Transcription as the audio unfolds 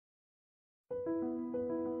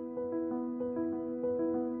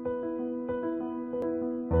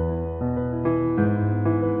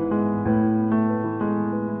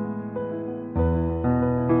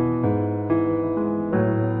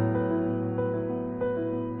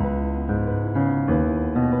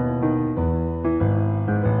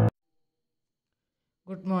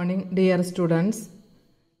dear students.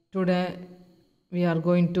 Today we are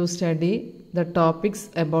going to study the topics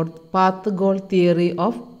about path goal theory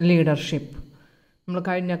of leadership. നമ്മൾ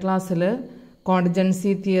കഴിഞ്ഞ ക്ലാസ്സിൽ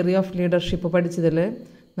contingency theory of leadership പഠിച്ചതിൽ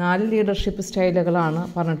 4 leadership സ്റ്റൈലുകളാണ്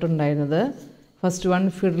പറഞ്ഞിട്ടുണ്ടായിരുന്നത്. First one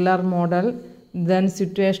ഫിഡ്ലർ model, then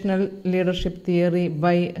situational leadership theory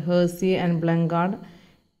by Hersey and Blanchard,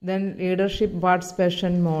 then leadership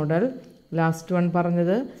participation model, last one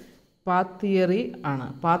പറഞ്ഞത് path theory ആണ്,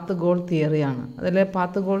 path goal theory ആണ്. അതിലെ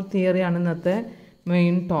path goal തിയറിയാണ് ഇന്നത്തെ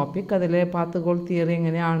main topic. അതിലെ path goal theory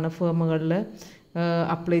എങ്ങനെയാണ് ഫേമുകളിൽ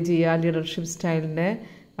apply ചെയ്യുക, leadership സ്റ്റൈലിൻ്റെ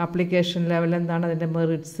application level എന്താണ്, അതിൻ്റെ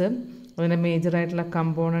മെറിറ്റ്സ്, അതിൻ്റെ മേജറായിട്ടുള്ള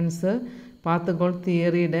കമ്പോണൻസ്, പാത്ത് ഗോൾ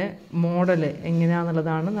തിയറിയുടെ മോഡൽ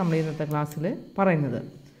എങ്ങനെയാണെന്നുള്ളതാണ് നമ്മൾ ഇന്നത്തെ ക്ലാസ്സിൽ പറയുന്നത്.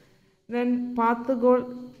 Then path goal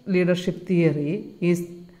leadership theory is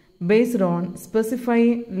based on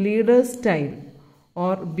specifying leader style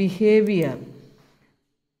or behavior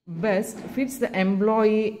best fits the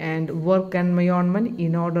employee and work environment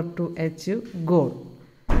in order to achieve goal.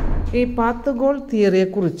 ഈ path goal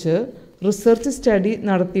തിയറിയെക്കുറിച്ച് research study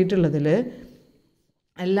നടത്തിയിട്ടുള്ളതിൽ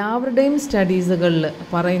എല്ലാവരുടെയും സ്റ്റഡീസുകളിൽ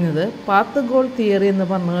പറയുന്നത് path goal theory എന്ന്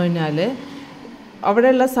പറഞ്ഞു കഴിഞ്ഞാൽ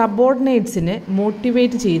അവിടെയുള്ള സബോർഡിനേറ്റ്സിനെ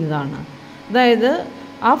motivate ചെയ്യുന്നതാണ്. അതായത്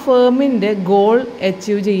ആ ഫേമിൻ്റെ ഗോൾ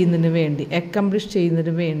അച്ചീവ് ചെയ്യുന്നതിന് വേണ്ടി, അക്കംപ്ലിഷ്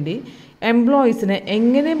ചെയ്യുന്നതിന് വേണ്ടി എംപ്ലോയീസിനെ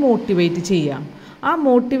എങ്ങനെ മോട്ടിവേറ്റ് ചെയ്യാം, ആ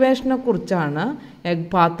മോട്ടിവേഷനെ കുറിച്ചാണ്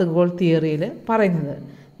പാത്ത് ഗോൾ തിയറിയിൽ പറയുന്നത്.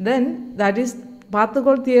 Then that is path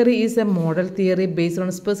goal theory is A model theory based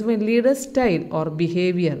on specific leader style or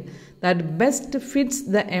behaviour that best fits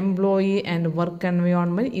the employee and work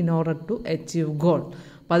environment in order to achieve goal.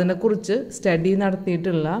 അപ്പോൾ അതിനെക്കുറിച്ച് study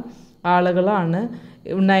നടത്തിയിട്ടുള്ള ആളുകളാണ്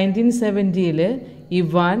 1970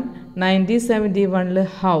 Ivan, 1971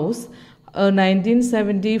 house,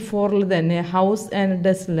 1974 തന്നെ house and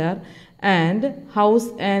ഡെസ്ലർ and house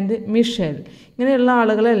and Michel, ഇങ്ങനെയുള്ള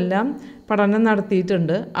ആളുകളെല്ലാം പഠനം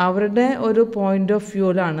നടത്തിയിട്ടുണ്ട്. അവരുടെ ഒരു point of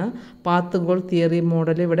വ്യൂവിലാണ് path goal theory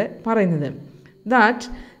model ഇവിടെ പറയുന്നത്. That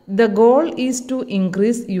the goal is to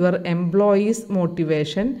increase your employees'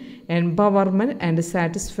 motivation, empowerment and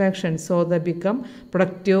satisfaction so they become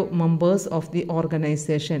productive members of the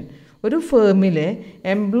organization. ഒരു ഫേമിലെ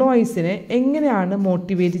എംപ്ലോയീസിനെ എങ്ങനെയാണ്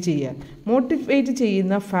മോട്ടിവേറ്റ് ചെയ്യുക, മോട്ടിവേറ്റ്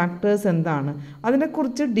ചെയ്യുന്ന ഫാക്ടേഴ്സ് എന്താണ്,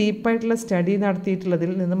 അതിനെക്കുറിച്ച് ഡീപ്പായിട്ടുള്ള സ്റ്റഡി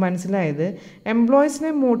നടത്തിയിട്ടുള്ളതിൽ നിന്ന് മനസ്സിലായത്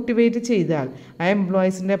എംപ്ലോയീസിനെ മോട്ടിവേറ്റ് ചെയ്താൽ ആ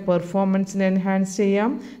എംപ്ലോയീസിൻ്റെ പെർഫോമൻസിനെ എൻഹാൻസ്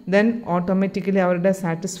ചെയ്യാം, ദെൻ ഓട്ടോമാറ്റിക്കലി അവരുടെ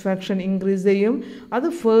സാറ്റിസ്ഫാക്ഷൻ ഇൻക്രീസ് ചെയ്യും, അത്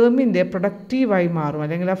ഫേമിൻ്റെ പ്രൊഡക്റ്റീവായി മാറും,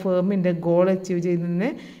 അല്ലെങ്കിൽ ആ ഫേമിൻ്റെ ഗോൾ അച്ചീവ് ചെയ്യുന്നതിന്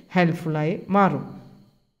ഹെൽപ്ഫുള്ളായി മാറും.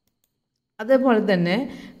 അതേപോലെ തന്നെ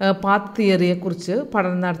പാത്ത് തിയറിയെക്കുറിച്ച്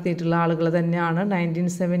പഠനം നടത്തിയിട്ടുള്ള ആളുകൾ തന്നെയാണ്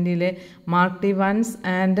 1970 മാർട്ടി വാൻസ്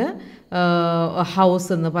ആൻഡ് ഹൗസ്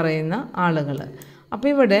എന്ന് പറയുന്ന ആളുകൾ. അപ്പോൾ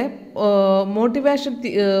ഇവിടെ മോട്ടിവേഷൻ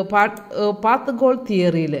പാത്ത് ഗോൾ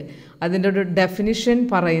തിയറിയിൽ അതിൻ്റെ ഒരു ഡെഫിനിഷൻ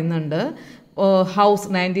പറയുന്നുണ്ട്. ഹൗസ്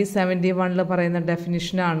 1971 പറയുന്ന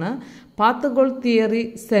ഡെഫിനിഷനാണ്, path goal theory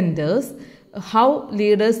centres how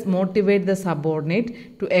leaders motivate the subordinate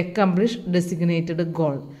to accomplish designated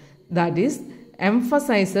goal. That is,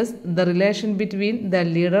 emphasizes the relation between the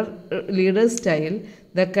leader style,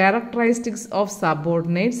 the characteristics of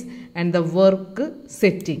subordinates and the work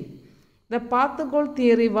setting. The path goal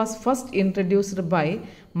theory was first introduced by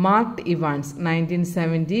Mark Evans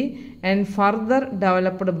 1970 and further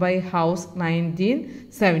developed by House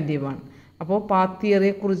 1971. അപ്പോൾ path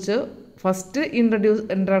തിയറിയെക്കുറിച്ച് first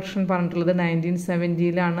introduction പറഞ്ഞിട്ടുള്ളത്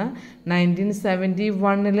 1970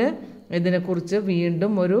 1971 ഇതിനെക്കുറിച്ച്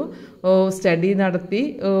വീണ്ടും ഒരു study നടത്തി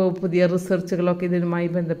പുതിയ റിസർച്ചുകളൊക്കെ ഇതിനുമായി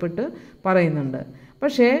ബന്ധപ്പെട്ട് പറയുന്നുണ്ട്.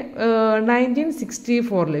 പക്ഷേ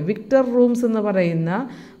 1964 വിക്ടർ റൂംസ് എന്ന് പറയുന്ന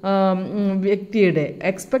വ്യക്തിയുടെ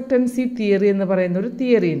എക്സ്പെക്റ്റൻസി തിയറി എന്ന് പറയുന്ന ഒരു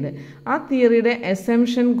തിയറി ഉണ്ട്. ആ തിയറിയുടെ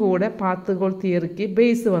എസംഷൻ കൂടെ പാത്ത് ഗോൾ തിയറിക്ക്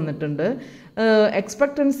ബേസ് വന്നിട്ടുണ്ട്.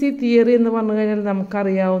 എക്സ്പെക്റ്റൻസി തിയറി എന്ന് പറഞ്ഞു കഴിഞ്ഞാൽ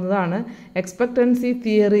നമുക്കറിയാവുന്നതാണ്, എക്സ്പെക്റ്റൻസി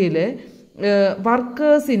തിയറിയിൽ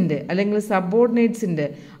വർക്കേഴ്സിൻ്റെ അല്ലെങ്കിൽ സബോർഡിനേറ്റ്സിൻ്റെ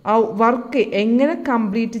ആ വർക്ക് എങ്ങനെ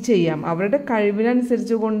കംപ്ലീറ്റ് ചെയ്യാം, അവരുടെ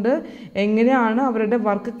കഴിവിനനുസരിച്ച് കൊണ്ട് എങ്ങനെയാണ് അവരുടെ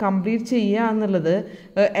വർക്ക് കംപ്ലീറ്റ് ചെയ്യുക എന്നുള്ളത്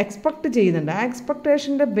എക്സ്പെക്റ്റ് ചെയ്യുന്നുണ്ട്. ആ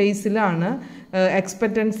എക്സ്പെക്റ്റേഷൻ്റെ ബേസിലാണ്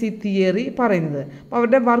എക്സ്പെക്റ്റൻസി തിയറി പറയുന്നത്. അപ്പോൾ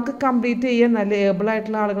അവരുടെ വർക്ക് കംപ്ലീറ്റ് ചെയ്യാൻ നല്ല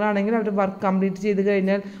ഏബിളായിട്ടുള്ള ആളുകളാണെങ്കിൽ അവർ വർക്ക് കംപ്ലീറ്റ് ചെയ്ത്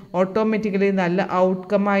കഴിഞ്ഞാൽ ഓട്ടോമാറ്റിക്കലി നല്ല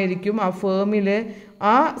ഔട്ട്കം ആയിരിക്കും. ആ ഫേമിലെ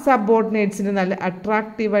ആ സബോർഡിനേറ്റ്സിന് നല്ല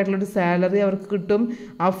അട്രാക്റ്റീവായിട്ടുള്ളൊരു സാലറി അവർക്ക് കിട്ടും.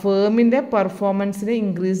 ആ ഫേമിൻ്റെ പെർഫോമൻസിനെ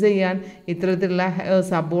ഇൻക്രീസ് ചെയ്യാൻ ഇത്തരത്തിലുള്ള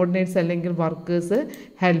സബോർഡിനേറ്റ്സ് അല്ലെങ്കിൽ വർക്കേഴ്സ്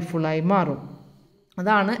ഹെൽപ്ഫുള്ളായി മാറും.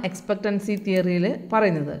 അതാണ് എക്സ്പെക്റ്റൻസി തിയറിയിൽ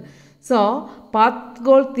പറയുന്നത്. സോ പാത്ത്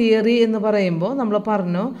ഗോൾ തിയറി എന്ന് പറയുമ്പോൾ നമ്മൾ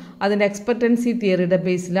പറഞ്ഞു അതിൻ്റെ എക്സ്പെക്റ്റൻസി തിയറിയുടെ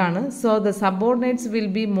ബേസിലാണ്. So the subordinates will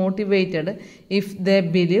be motivated if they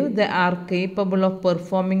believe they are capable of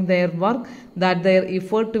performing there work, that there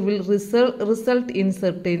effort will result in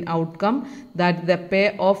certain outcome, that the pay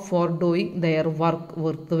of four doing there work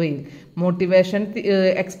worth വെയിൽ. Motivation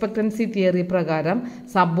expectancy theory പ്രകാരം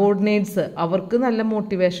subordinates അവർക്ക് നല്ല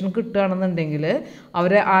motivation കിട്ടുകയാണെന്നുണ്ടെങ്കിൽ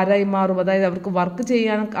അവരെ ആരായി മാറും, അതായത് അവർക്ക് work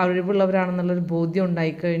ചെയ്യാൻ കഴിവുള്ളവരാണെന്നുള്ളൊരു ബോധ്യം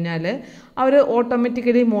ഉണ്ടായിക്കഴിഞ്ഞാൽ അവർ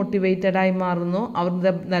ഓട്ടോമാറ്റിക്കലി മോട്ടിവേറ്റഡ് ആയി മാറുന്നു.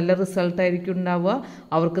 അവരുടെ നല്ല റിസൾട്ടായിരിക്കും ഉണ്ടാവുക,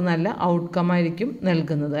 അവർക്ക് നല്ല ഔട്ട്കം ആയിരിക്കും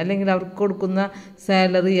നൽകുന്നത്. അല്ലെങ്കിൽ അവർക്ക് കൊടുക്കുന്ന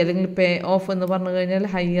സാലറി അല്ലെങ്കിൽ പേ ഓഫ് എന്ന് പറഞ്ഞു കഴിഞ്ഞാൽ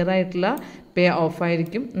ഹയർ ആയിട്ടുള്ള പേ ഓഫ്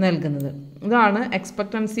ആയിരിക്കും നൽകുന്നത്. ഇതാണ്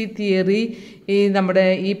എക്സ്പെക്റ്റൻസി തിയറി നമ്മുടെ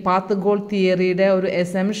ഈ പാത്ത് ഗോൾ തിയറിയുടെ ഒരു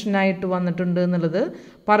എസംഷനായിട്ട് വന്നിട്ടുണ്ട് എന്നുള്ളത്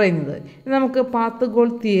പറയുന്നത്. നമുക്ക് പാത്ത് ഗോൾ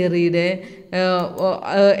തിയറിയുടെ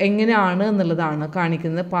എങ്ങനെയാണ് എന്നുള്ളതാണ്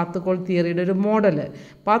കാണിക്കുന്നത്. പാത്ത് ഗോൾ തിയറിയുടെ ഒരു മോഡൽ.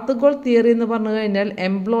 പാത്ത് ഗോൾ തിയറി എന്ന് പറഞ്ഞു കഴിഞ്ഞാൽ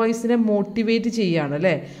എംപ്ലോയീസിനെ മോട്ടിവേറ്റ് ചെയ്യുകയാണ്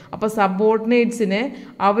അല്ലേ. അപ്പോൾ സബോർഡിനേറ്റ്സിനെ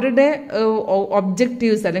അവരുടെ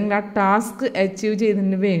ഒബ്ജക്റ്റീവ്സ് അല്ലെങ്കിൽ ആ ടാസ്ക് അച്ചീവ്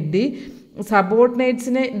ചെയ്യുന്നതിന് വേണ്ടി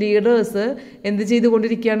സബോർഡിനേറ്റ്സിനെ ലീഡേഴ്സ് എന്ത്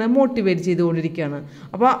ചെയ്തുകൊണ്ടിരിക്കുകയാണ്, മോട്ടിവേറ്റ് ചെയ്തുകൊണ്ടിരിക്കുകയാണ്.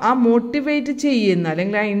 അപ്പോൾ ആ മോട്ടിവേറ്റ് ചെയ്യുന്ന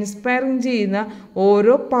അല്ലെങ്കിൽ ആ ഇൻസ്പയറിങ് ചെയ്യുന്ന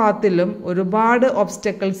ഓരോ പാത്തിലും ഒരുപാട്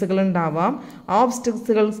ഒബ്സ്റ്റക്കിൾസുകൾ ഉണ്ടാവാം. ആ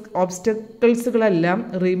ഒബ്സ്റ്റക്കിൾസുകളെല്ലാം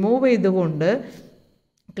റിമൂവ് ചെയ്തുകൊണ്ട്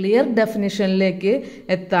ക്ലിയർ ഡെഫിനിഷനിലേക്ക്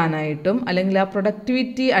എത്താനായിട്ടും അല്ലെങ്കിൽ ആ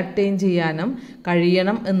പ്രൊഡക്ടിവിറ്റി അറ്റൈൻ ചെയ്യാനും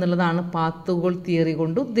കഴിയണം എന്നുള്ളതാണ് പാത്ത് ഗോൾ തിയറി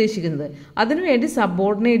കൊണ്ട് ഉദ്ദേശിക്കുന്നത്. അതിനുവേണ്ടി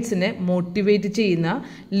സബോർഡിനേറ്റ്സിനെ മോട്ടിവേറ്റ് ചെയ്യുന്ന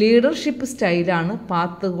ലീഡർഷിപ്പ് സ്റ്റൈലാണ്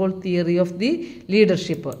path goal theory of the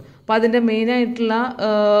leadership. അപ്പോൾ അതിൻ്റെ മെയിനായിട്ടുള്ള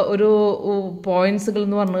ഒരു പോയിൻറ്റ്സുകൾ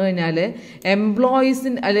എന്ന് പറഞ്ഞു കഴിഞ്ഞാൽ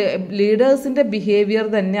ലീഡേഴ്സിൻ്റെ ബിഹേവിയർ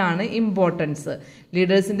തന്നെയാണ് ഇമ്പോർട്ടൻസ്.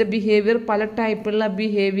 ലീഡേഴ്സിൻ്റെ ബിഹേവിയർ പല ടൈപ്പുള്ള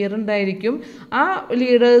ബിഹേവിയർ ഉണ്ടായിരിക്കും. ആ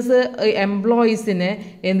ലീഡേഴ്സ് എംപ്ലോയീസിനെ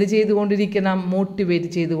എന്ത് ചെയ്തുകൊണ്ടിരിക്കണം, മോട്ടിവേറ്റ്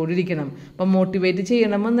ചെയ്തുകൊണ്ടിരിക്കണം. അപ്പം മോട്ടിവേറ്റ്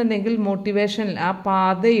ചെയ്യണമെന്നുണ്ടെങ്കിൽ മോട്ടിവേഷൻ ആ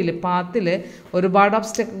പാത്തിൽ ഒരുപാട്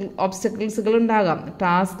ഒബ്സ്റ്റക്കിൾസുകൾ ഉണ്ടാകാം,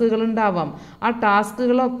 ടാസ്കുകൾ ഉണ്ടാവാം. ആ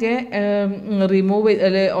ടാസ്കുകളൊക്കെ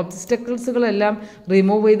ഒബ്സ്റ്റക്കിൾസുകളെല്ലാം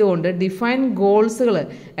റിമൂവ് ചെയ്തുകൊണ്ട് ഡിഫൈൻ ഗോൾസുകൾ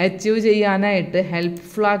അച്ചീവ് ചെയ്യാനായിട്ട്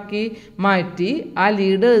ഹെൽപ്ഫുള്ളാക്കി മാറ്റി ആ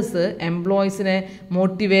ലീഡേഴ്സ് എംപ്ലോയീസിനെ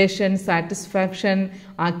മോട്ടിവേഷൻ സാറ്റിസ്ഫാക്ഷൻ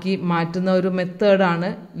ആക്കി മാറ്റുന്ന ഒരു മെത്തേഡാണ്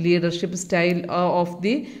leadership style of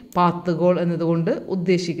the path goal എന്നതുകൊണ്ട്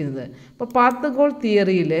ഉദ്ദേശിക്കുന്നത്. അപ്പോൾ പാത്ത് ഗോൾ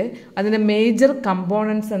തിയറിയിൽ അതിൻ്റെ മേജർ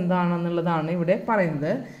കമ്പോണൻസ് എന്താണെന്നുള്ളതാണ് ഇവിടെ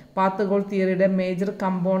പറയുന്നത്. പാത്ത് ഗോൾ തിയറിയുടെ മേജർ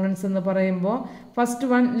കമ്പോണൻസ് എന്ന് പറയുമ്പോൾ ഫസ്റ്റ്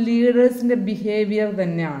വൺ ലീഡേഴ്സിൻ്റെ ബിഹേവിയർ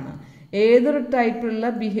തന്നെയാണ്. ഏതൊരു ടൈപ്പിലുള്ള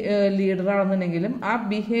ലീഡറാണെന്നുണ്ടെങ്കിലും ആ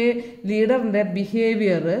ലീഡറിൻ്റെ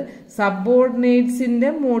ബിഹേവിയർ സബോർഡിനേറ്റ്സിൻ്റെ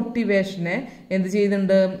മോട്ടിവേഷനെ എന്ത്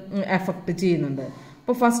ചെയ്യുന്നുണ്ട്, എഫക്റ്റ് ചെയ്യുന്നുണ്ട്.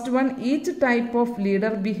 അപ്പോൾ first one, each type of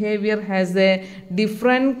leader behaviour has A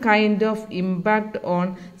different kind of impact on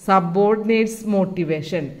subordinates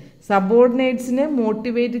motivation. സബോർഡിനേറ്റ്സിനെ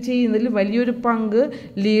motivate ചെയ്യുന്നതിൽ വലിയൊരു പങ്ക്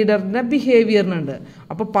ലീഡറിൻ്റെ ബിഹേവിയറിനുണ്ട്.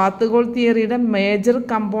 അപ്പോൾ പാത്ത് ഗോൾ തിയറിയുടെ മേജർ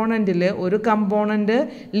കമ്പോണൻറ്റിൽ ഒരു കമ്പോണൻറ്റ്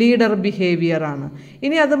ലീഡർ ബിഹേവിയറാണ്.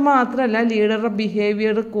 ഇനി അത് മാത്രമല്ല, ലീഡറുടെ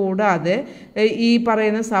ബിഹേവിയർ കൂടാതെ ഈ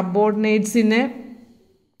പറയുന്ന സബോർഡിനേറ്റ്സിനെ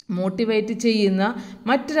മോട്ടിവേറ്റ് ചെയ്യുന്ന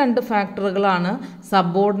മറ്റ് രണ്ട് ഫാക്ടറുകളാണ്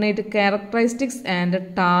subordinate characteristics and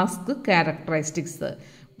task characteristics.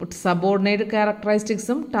 Subordinate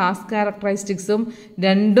ക്യാരക്ടറിസ്റ്റിക്സും task ക്യാരക്ടറിസ്റ്റിക്സും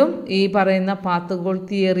രണ്ടും ഈ പറയുന്ന പാത്ത് ഗോൾ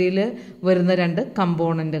തിയറിയിൽ വരുന്ന രണ്ട്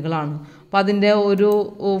കമ്പോണൻറ്റുകളാണ്. അപ്പം അതിൻ്റെ ഒരു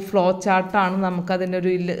ഫ്ലോ ചാർട്ടാണ് നമുക്കതിൻ്റെ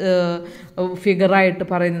ഒരു ഫിഗറായിട്ട്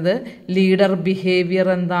പറയുന്നത്. ലീഡർ ബിഹേവിയർ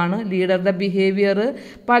എന്താണ്? ലീഡറുടെ ബിഹേവിയർ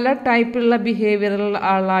പല ടൈപ്പിലുള്ള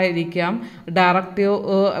ബിഹേവിയറുകളായിരിക്കാം. Directive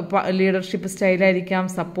leadership സ്റ്റൈലായിരിക്കാം,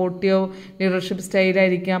 supportive leadership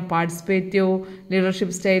സ്റ്റൈലായിരിക്കാം, participative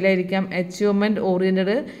leadership സ്റ്റൈലായിരിക്കാം, achievement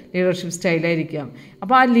oriented leadership സ്റ്റൈലായിരിക്കാം.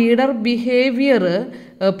 അപ്പോൾ ആ ലീഡർ ബിഹേവിയർ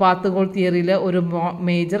പാത്ത് ഗോൾ തിയറിയിലെ ഒരു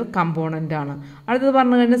മേജർ കമ്പോണൻ്റ് ആണ്. അടുത്തത്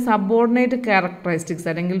പറഞ്ഞു കഴിഞ്ഞാൽ സബോർഡിനേറ്റ് ക്യാരക്ടറിസ്റ്റിക്സ്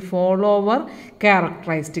അല്ലെങ്കിൽ ഫോളോവർ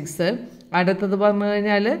ക്യാരക്ടറിസ്റ്റിക്സ്. അടുത്തത് പറഞ്ഞു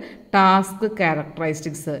കഴിഞ്ഞാൽ ടാസ്ക്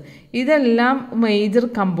ക്യാരക്ടറിസ്റ്റിക്സ്. ഇതെല്ലാം മേജർ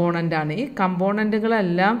കമ്പോണൻ്റാണ്. ഈ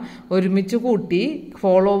കമ്പോണൻറ്റുകളെല്ലാം ഒരുമിച്ച് കൂട്ടി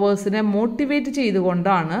ഫോളോവേഴ്സിനെ മോട്ടിവേറ്റ്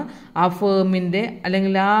ചെയ്തുകൊണ്ടാണ് ആ ഫേമിൻ്റെ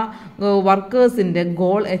അല്ലെങ്കിൽ ആ വർക്കേഴ്സിൻ്റെ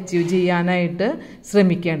ഗോൾ അച്ചീവ് ചെയ്യാനായിട്ട്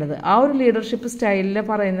ശ്രമിക്കേണ്ടത്. ആ ഒരു ലീഡർഷിപ്പ് സ്റ്റൈലിൽ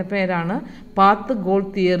പറയുന്ന പേരാണ് path goal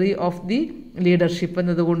theory of the leadership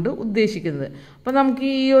എന്നതുകൊണ്ട് ഉദ്ദേശിക്കുന്നത്. അപ്പോൾ നമുക്ക്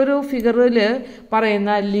ഈ ഒരു ഫിഗറിൽ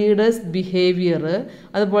പറയുന്ന ലീഡേഴ്സ് ബിഹേവിയർ,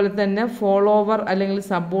 അതുപോലെ തന്നെ ഫോളോവർ അല്ലെങ്കിൽ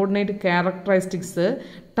സബോർഡിനേറ്റ് ക്യാരക്ടറിസ്റ്റിക്സ്,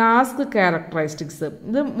 ടാസ്ക് ക്യാരക്ടറിസ്റ്റിക്സ്,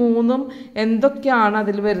 ഇത് മൂന്നും എന്തൊക്കെയാണ്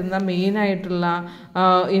അതിൽ വരുന്ന മെയിനായിട്ടുള്ള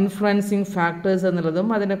ഇൻഫ്ലുവൻസിങ് ഫാക്ടേഴ്സ്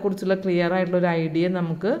എന്നുള്ളതും അതിനെക്കുറിച്ചുള്ള ക്ലിയർ ആയിട്ടുള്ളൊരു ഐഡിയ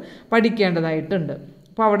നമുക്ക് പഠിക്കേണ്ടതായിട്ടുണ്ട്.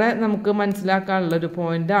 അപ്പോൾ അവിടെ നമുക്ക് മനസ്സിലാക്കാനുള്ളൊരു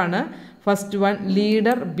പോയിൻ്റാണ് ഫസ്റ്റ് വൺ,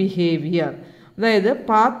 ലീഡർ ബിഹേവിയർ. അതായത്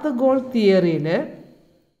പാത്ത് ഗോൾ തിയറിയിൽ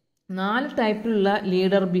 4 ടൈപ്പിലുള്ള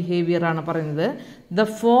ലീഡർ ബിഹേവിയർ ആണ് പറയുന്നത്. The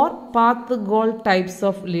 4 path goal types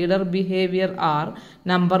of leader behavior are: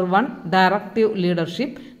 number 1, directive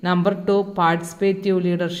leadership; number 2, participative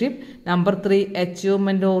leadership; number 3,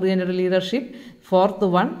 achievement oriented leadership; fourth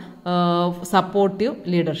one, supportive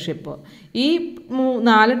leadership. ഈ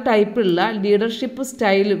 4 ടൈപ്പുള്ള ലീഡർഷിപ്പ്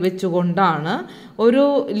സ്റ്റൈൽ വെച്ചുകൊണ്ടാണ് ഒരു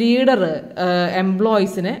leader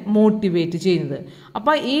എംപ്ലോയീസിനെ motivate ചെയ്യുന്നത്.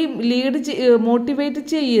 അപ്പോൾ ഈ മോട്ടിവേറ്റ്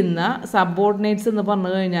ചെയ്യുന്ന സബോർഡിനേറ്റ്സ് എന്ന്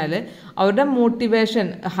പറഞ്ഞു കഴിഞ്ഞാൽ അവരുടെ മോട്ടിവേഷൻ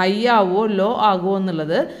ഹൈ ആവുമോ ലോ ആകുമോ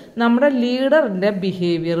എന്നുള്ളത് നമ്മുടെ ലീഡറിൻ്റെ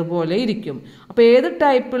ബിഹേവിയർ പോലെ ഇരിക്കും. അപ്പോൾ ഏത്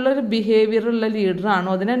ടൈപ്പുള്ള ഒരു ബിഹേവിയറുള്ള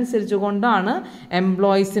ലീഡറാണോ അതിനനുസരിച്ച് കൊണ്ടാണ്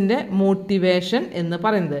എംപ്ലോയീസിൻ്റെ മോട്ടിവേഷൻ എന്ന്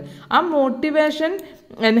പറയുന്നത്. ആ മോട്ടിവേഷൻ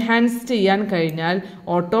എൻഹാൻസ് ചെയ്യാൻ കഴിഞ്ഞാൽ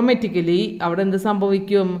ഓട്ടോമാറ്റിക്കലി അവിടെ എന്ത്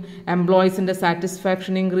സംഭവിക്കും? എംപ്ലോയീസിൻ്റെ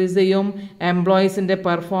സാറ്റിസ്ഫാക്ഷൻ ഇൻക്രീസ് ചെയ്യും, എംപ്ലോയീസിൻ്റെ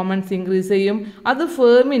പെർഫോമൻസ് ഇൻക്രീസ് ചെയ്യും. അത്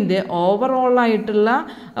ഫേമിൻ്റെ ഓവറോൾ ആയിട്ടുള്ള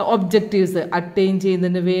ഒബ്ജക്റ്റീവ്സ് അറ്റൈൻ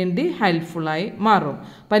ചെയ്യുന്നതിന് വേണ്ടി ഹെൽപ്ഫുള്ളായി മാറും.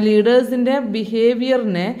 അപ്പം ലീഡേഴ്സിൻ്റെ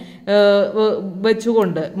ബിഹേവിയറിനെ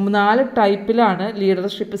വെച്ചുകൊണ്ട് 4 ടൈപ്പിലാണ്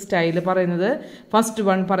ലീഡർഷിപ്പ് സ്റ്റൈൽ പറയുന്നത്. ഫസ്റ്റ്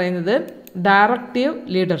വൺ പറയുന്നത് ഡയറക്റ്റീവ്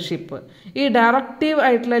ലീഡർഷിപ്പ്. ഈ ഡയറക്റ്റീവ്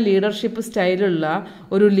ആയിട്ടുള്ള ലീഡർഷിപ്പ് സ്റ്റൈലുള്ള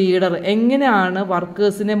ഒരു ലീഡർ എങ്ങനെയാണ്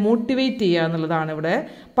വർക്കേഴ്സിനെ മോട്ടിവേറ്റ് ചെയ്യുക എന്നുള്ളതാണ് ഇവിടെ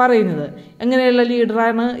പറയുന്നത്. എങ്ങനെയുള്ള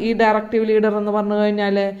ലീഡറാണ് ഈ ഡയറക്റ്റീവ് ലീഡർ എന്ന് പറഞ്ഞു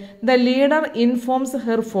കഴിഞ്ഞാൽ, the leader informs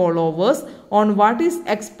her followers on what is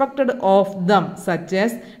expected of them, such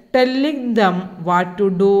as telling them what to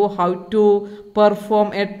do, how to perform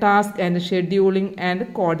a task and scheduling and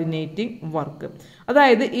coordinating work.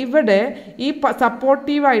 അതായത് ഇവിടെ ഈ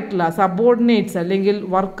സപ്പോർട്ടീവായിട്ടുള്ള സബോർഡിനേറ്റ്സ് അല്ലെങ്കിൽ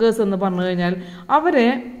workers എന്ന് പറഞ്ഞു കഴിഞ്ഞാൽ അവരെ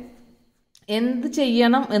എന്ത്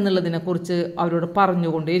ചെയ്യണം എന്നുള്ളതിനെക്കുറിച്ച് അവരോട്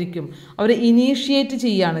പറഞ്ഞുകൊണ്ടേയിരിക്കും. അവരെ ഇനീഷ്യേറ്റ്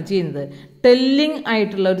ചെയ്യുകയാണ് ചെയ്യുന്നത്. ടെല്ലിംഗ്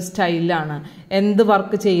ആയിട്ടുള്ള ഒരു സ്റ്റൈലാണ്. എന്ത്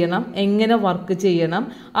വർക്ക് ചെയ്യണം, എങ്ങനെ വർക്ക് ചെയ്യണം,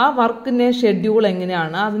 ആ വർക്കിനെ ഷെഡ്യൂൾ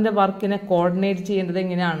എങ്ങനെയാണ്, അതിൻ്റെ വർക്കിനെ കോർഡിനേറ്റ് ചെയ്യേണ്ടത്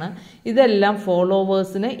എങ്ങനെയാണ്, ഇതെല്ലാം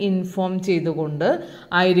ഫോളോവേഴ്സിനെ ഇൻഫോം ചെയ്തുകൊണ്ട്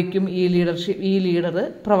ആയിരിക്കും ഈ ലീഡർ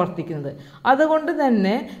പ്രവർത്തിക്കുന്നത്. അതുകൊണ്ട്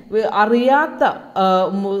തന്നെ അറിയാത്ത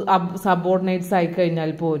സബോർഡിനേറ്റ്സ്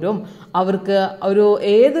ആയിക്കഴിഞ്ഞാൽ പോലും അവർക്ക്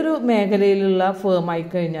ഏതൊരു മേഖലയിലുള്ള ഫേം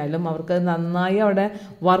ആയിക്കഴിഞ്ഞാലും അവർക്ക് നന്നായി അവിടെ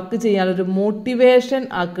വർക്ക് ചെയ്യാനൊരു മോട്ടിവേഷൻ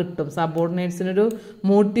കിട്ടും. സബോർഡിനേറ്റ്സിനൊരു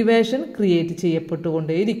മോട്ടിവേഷൻ ക്രിയേറ്റ്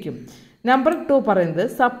ചെയ്യപ്പെട്ടുകൊണ്ടേയിരിക്കും. നമ്പർ 2 പറയുന്നത്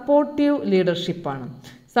സപ്പോർട്ടീവ് ലീഡർഷിപ്പാണ്.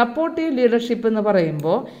 സപ്പോർട്ടീവ് ലീഡർഷിപ്പ് എന്ന്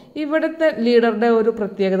പറയുമ്പോൾ ഇവിടുത്തെ ലീഡറുടെ ഒരു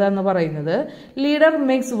പ്രത്യേകത എന്ന് പറയുന്നത് leader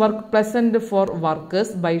makes work pleasant four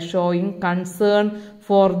workers by showing concern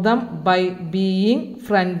for them by being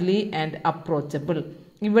friendly and approachable.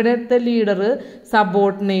 ഇവിടുത്തെ ലീഡർ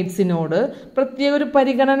സബോർഡിനേറ്റ്സിനോട് പ്രത്യേക ഒരു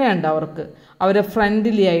പരിഗണനയുണ്ട്. അവരെ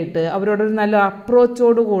ഫ്രണ്ട്ലി ആയിട്ട് അവരോടൊരു നല്ല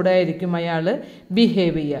അപ്രോച്ചോട് കൂടെ ആയിരിക്കും അയാൾ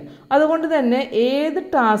ബിഹേവ് ചെയ്യുക. അതുകൊണ്ട് തന്നെ ഏത്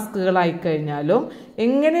ടാസ്കുകളായിക്കഴിഞ്ഞാലും,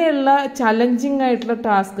 എങ്ങനെയുള്ള ചലഞ്ചിങ് ആയിട്ടുള്ള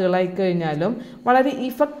ടാസ്കുകളായിക്കഴിഞ്ഞാലും വളരെ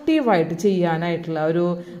ഇഫക്റ്റീവായിട്ട് ചെയ്യാനായിട്ടുള്ള ഒരു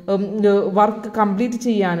വർക്ക് കംപ്ലീറ്റ്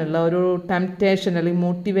ചെയ്യാനുള്ള ഒരു ടെംപ്റ്റേഷൻ അല്ലെങ്കിൽ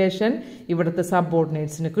മോട്ടിവേഷൻ ഇവിടുത്തെ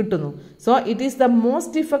സബോർഡിനേറ്റ്സിന് കിട്ടുന്നു. So it is the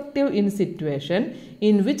most effective in situation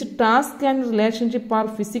in which task and relationship are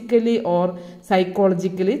physically or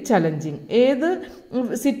psychologically challenging. ഏത്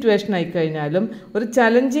സിറ്റുവേഷൻ ആയിക്കഴിഞ്ഞാലും ഒരു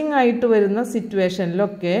ചലഞ്ചിങ് ആയിട്ട് വരുന്ന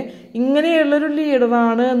സിറ്റുവേഷനിലൊക്കെ ഇങ്ങനെയുള്ളൊരു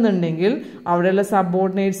ലീഡറാണ് എന്നുണ്ടെങ്കിൽ അവിടെയുള്ള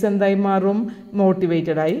സബോർഡിനേറ്റ്സ് എന്തായി മാറും?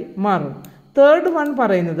 മോട്ടിവേറ്റഡായി മാറും. തേർഡ് വൺ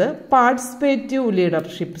പറയുന്നത് പാർട്ടിസിപ്പേറ്റീവ്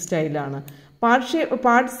ലീഡർഷിപ്പ് സ്റ്റൈലാണ്.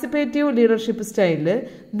 പാർട്ടിസിപ്പേറ്റീവ് ലീഡർഷിപ്പ് സ്റ്റൈലിൽ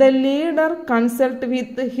the leader consult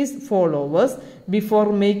with his followers before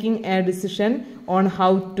making A decision on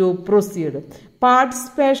how to proceed.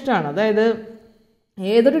 പാർട്ടിസിപ്പേഷനാണ്. അതായത്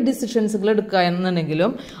ഏതൊരു ഡിസിഷൻസുകൾ എടുക്കുക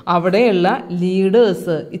എന്നുണ്ടെങ്കിലും അവിടെയുള്ള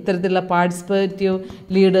ലീഡേഴ്സ്, ഇത്തരത്തിലുള്ള പാർട്ടിസിപ്പേറ്റീവ്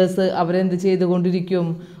ലീഡേഴ്സ് അവരെന്ത് ചെയ്തുകൊണ്ടിരിക്കും?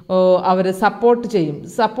 അവരെ സപ്പോർട്ട് ചെയ്യും.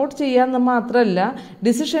 സപ്പോർട്ട് ചെയ്യാന്ന് മാത്രമല്ല,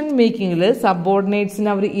 ഡിസിഷൻ മേക്കിങ്ങിൽ സബോർഡിനേറ്റ്സിനെ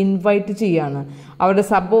അവർ ഇൻവൈറ്റ് ചെയ്യാണ്. അവരുടെ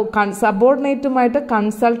സബോർഡിനേറ്റുമായിട്ട്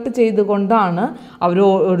കൺസൾട്ട് ചെയ്തുകൊണ്ടാണ് അവർ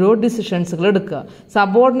ഓരോ ഡിസിഷൻസുകൾ എടുക്കുക.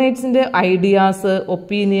 സബോർഡിനേറ്റ്സിൻ്റെ ഐഡിയാസ്,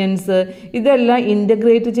 ഒപ്പീനിയൻസ് ഇതെല്ലാം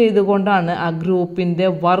ഇൻ്റഗ്രേറ്റ് ചെയ്തുകൊണ്ടാണ് ആ ഗ്രൂപ്പിൻ്റെ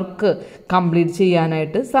വർക്ക് കംപ്ലീറ്റ്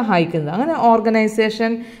ചെയ്യാനായിട്ട് സഹായിക്കുന്നത്. അങ്ങനെ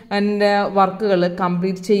ഓർഗനൈസേഷൻ വർക്കുകൾ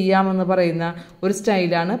കംപ്ലീറ്റ് ചെയ്യാമെന്ന് പറയുന്ന ഒരു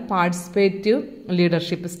സ്റ്റൈലാണ് പാർട്ടിസിപ്പേറ്റീവ്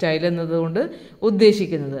ലീഡർഷിപ്പ് സ്റ്റൈൽ എന്നതുകൊണ്ട്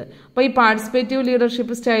ഉദ്ദേശിക്കുന്നത്. അപ്പോൾ ഈ പാർട്ടിസിപ്പേറ്റീവ്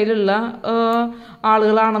ലീഡർഷിപ്പ് സ്റ്റൈലുള്ള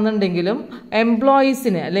ആളുകളാണെന്നുണ്ടെങ്കിലും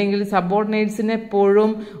എംപ്ലോയീസിന് അല്ലെങ്കിൽ സബോർഡിനേറ്റ്സിന്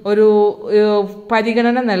എപ്പോഴും ഒരു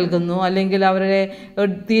പരിഗണന നൽകുന്നു. അല്ലെങ്കിൽ അവരുടെ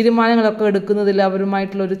തീരുമാനങ്ങളൊക്കെ എടുക്കുന്നതിൽ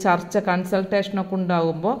അവരുമായിട്ടുള്ള ഒരു ചർച്ച, കൺസൾട്ടേഷനൊക്കെ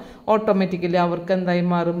ഉണ്ടാകുമ്പോൾ ഓട്ടോമാറ്റിക്കലി അവർക്ക് എന്തായി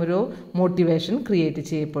മാറും? ഒരു മോട്ടിവേഷൻ ക്രിയേറ്റ്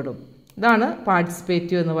ചെയ്യപ്പെടും. ഇതാണ്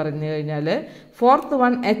പാർട്ടിസിപ്പേറ്റീവ് എന്ന് പറഞ്ഞു കഴിഞ്ഞാൽ. ഫോർത്ത്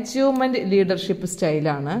വൺ അച്ചീവ്മെൻറ്റ് ലീഡർഷിപ്പ്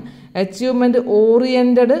സ്റ്റൈലാണ്. Achievement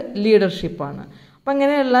oriented ലീഡർഷിപ്പാണ്. അപ്പം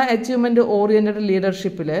അങ്ങനെയുള്ള achievement oriented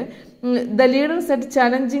ലീഡർഷിപ്പിൽ the leader set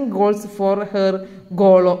challenging goals for her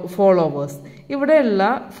followers. ഇവിടെയുള്ള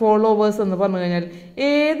ഫോളോവേഴ്സ് എന്ന് പറഞ്ഞു കഴിഞ്ഞാൽ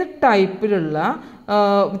ഏത് ടൈപ്പിലുള്ള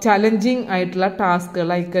ചലഞ്ചിങ് ആയിട്ടുള്ള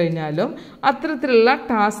ടാസ്കുകളായി കഴിഞ്ഞാലും അത്തരത്തിലുള്ള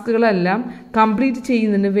ടാസ്കുകളെല്ലാം കംപ്ലീറ്റ്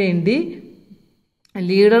ചെയ്യുന്നതിന് വേണ്ടി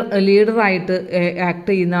ലീഡറായിട്ട് ആക്ട്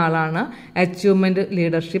ചെയ്യുന്ന ആളാണ് അച്ചീവ്മെൻറ്റ്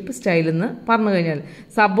ലീഡർഷിപ്പ് സ്റ്റൈൽ എന്ന് പറഞ്ഞു കഴിഞ്ഞാൽ.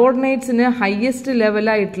 സബോർഡിനേറ്റ്സിന് ഹയസ്റ്റ്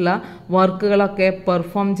ലെവലായിട്ടുള്ള വർക്കുകളൊക്കെ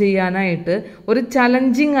പെർഫോം ചെയ്യാനായിട്ട് ഒരു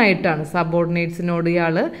ചലഞ്ചിങ് ആയിട്ടാണ് സബോർഡിനേറ്റ്സിനോട്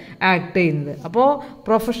ഇയാൾ ആക്ട് ചെയ്യുന്നത്. അപ്പോൾ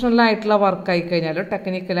പ്രൊഫഷണൽ ആയിട്ടുള്ള വർക്കായി കഴിഞ്ഞാലോ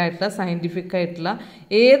ടെക്നിക്കലായിട്ടുള്ള സയൻറ്റിഫിക് ആയിട്ടുള്ള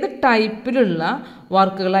ഏത് ടൈപ്പിലുള്ള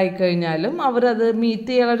വർക്കുകളായി കഴിഞ്ഞാലും അവരത്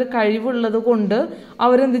മീറ്റ് ചെയ്യാനൊരു കഴിവുള്ളത് കൊണ്ട്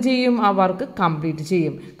അവരെന്ത് ചെയ്യും, ആ വർക്ക് കംപ്ലീറ്റ്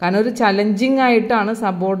ചെയ്യും. കാരണം ഒരു ചലഞ്ചിങ് ആയിട്ടാണ്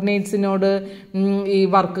സബോർഡിനേറ്റ്സിനോട് ഈ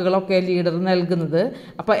വർക്കുകളൊക്കെ ലീഡർ നൽകുന്നത്.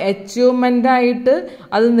 അപ്പോൾ അച്ചീവ്മെൻ്റായിട്ട്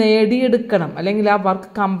അത് നേടിയെടുക്കണം, അല്ലെങ്കിൽ ആ വർക്ക്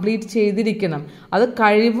കംപ്ലീറ്റ് ചെയ്തിരിക്കണം. അത്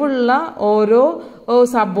കഴിവുള്ള ഓരോ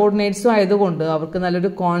സബോർഡിനേറ്റ്സും ആയതുകൊണ്ട് അവർക്ക് നല്ലൊരു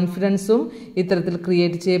കോൺഫിഡൻസും ഇത്തരത്തിൽ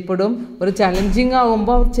ക്രിയേറ്റ് ചെയ്യപ്പെടും. ഒരു ചലഞ്ചിങ്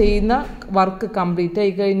ആകുമ്പോൾ അവർ ചെയ്യുന്ന വർക്ക് കംപ്ലീറ്റ്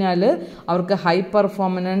ആയി കഴിഞ്ഞാൽ അവർക്ക് ഹൈ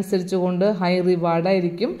പെർഫോമൻസ് അനുസരിച്ചുകൊണ്ട് ഹൈ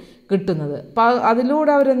റിവാർഡായിരിക്കും കിട്ടുന്നത്. അപ്പോൾ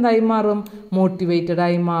അതിലൂടെ അവരെന്തായി മാറും, മോട്ടിവേറ്റഡ്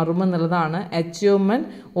ആയി മാറും എന്നുള്ളതാണ് അച്ചീവ്മെൻറ്റ്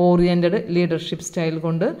ഓറിയൻറ്റഡ് ലീഡർഷിപ്പ് സ്റ്റൈൽ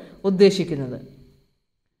കൊണ്ട് ഉദ്ദേശിക്കുന്നത്.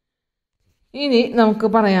 ഇനി നമുക്ക്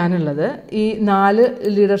പറയാനുള്ളത് ഈ 4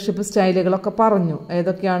 ലീഡർഷിപ്പ് സ്റ്റൈലുകളൊക്കെ പറഞ്ഞു.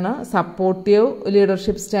 ഏതൊക്കെയാണ്? Supportive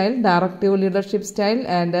leadership style, directive leadership style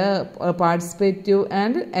and participative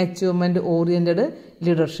and achievement oriented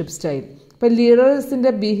leadership style. ഇപ്പം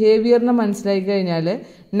ലീഡേഴ്സിൻ്റെ ബിഹേവിയറിനെ മനസ്സിലാക്കി കഴിഞ്ഞാൽ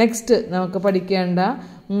നെക്സ്റ്റ് നമുക്ക് പഠിക്കേണ്ട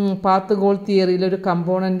പാത്ത് ഗോൾ തിയറിയിലൊരു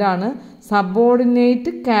കമ്പോണൻ്റാണ്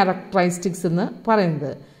സബോർഡിനേറ്റ് ക്യാരക്ടറിസ്റ്റിക്സ് എന്ന്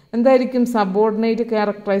പറയുന്നത്. എന്തായിരിക്കും സബോർഡിനേറ്റ്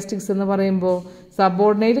ക്യാരക്ടറിസ്റ്റിക്സ് എന്ന് പറയുമ്പോൾ?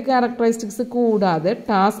 സബോർഡിനേറ്റ് ക്യാരക്ടറിസ്റ്റിക്സ് കൂടാതെ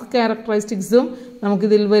ടാസ്ക് ക്യാരക്ടറിസ്റ്റിക്സും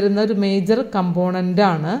നമുക്കിതിൽ വരുന്ന ഒരു മേജർ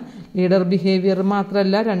കമ്പോണൻ്റാണ്. ലീഡർ ബിഹേവിയർ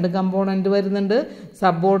മാത്രമല്ല, 2 കമ്പോണൻ്റ് വരുന്നുണ്ട്.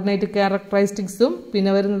 സബോർഡിനേറ്റ് ക്യാരക്ടറിസ്റ്റിക്സും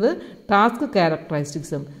പിന്നെ വരുന്നത് ടാസ്ക്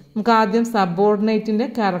ക്യാരക്ടറിസ്റ്റിക്സും. നമുക്ക് ആദ്യം സബോർഡിനേറ്റിൻ്റെ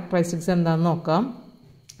ക്യാരക്ടറിസ്റ്റിക്സ് എന്താണെന്ന് നോക്കാം.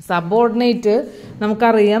 സബോർഡിനേറ്റ്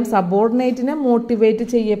നമുക്കറിയാം, സബോർഡിനേറ്റിനെ മോട്ടിവേറ്റ്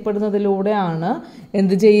ചെയ്യപ്പെടുന്നതിലൂടെയാണ്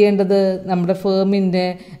എന്ത് ചെയ്യേണ്ടത്, നമ്മുടെ ഫേമിൻ്റെ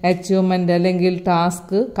അച്ചീവ്മെൻ്റ് അല്ലെങ്കിൽ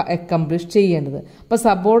ടാസ്ക് അക്കംപ്ലിഷ് ചെയ്യേണ്ടത്. അപ്പോൾ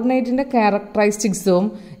സബോർഡിനേറ്റിൻ്റെ ക്യാരക്ടറിസ്റ്റിക്സും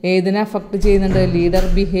ഏതിനെ അഫക്റ്റ് ചെയ്യുന്നുണ്ട്? ലീഡർ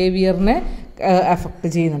ബിഹേവിയറിനെ അഫക്റ്റ്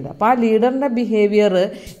ചെയ്യുന്നുണ്ട്. അപ്പോൾ ആ ലീഡറിൻ്റെ ബിഹേവിയർ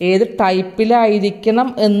ഏത് ടൈപ്പിലായിരിക്കണം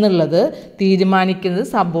എന്നുള്ളത് തീരുമാനിക്കുന്നത്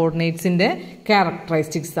സബോർഡിനേറ്റ്സിൻ്റെ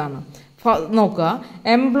ക്യാരക്ടറിസ്റ്റിക്സ് ആണ്. നോക്കുക,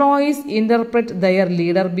 employees interpret there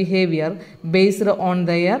leader behaviour based on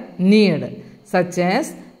there need such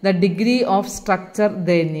as the degree of structure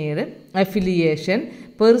they need, affiliation,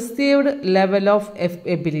 perceived level of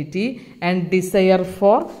ability and desire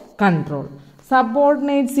four control.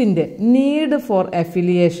 സബോർഡിനേറ്റ്സിൻ്റെ need for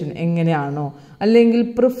affiliation എങ്ങനെയാണോ, അല്ലെങ്കിൽ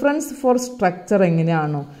preference four structure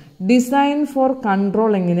എങ്ങനെയാണോ, design for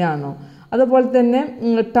control എങ്ങനെയാണോ, അതുപോലെ തന്നെ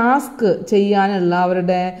task ചെയ്യാനുള്ള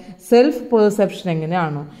അവരുടെ self perception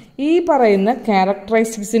എങ്ങനെയാണോ, ഈ പറയുന്ന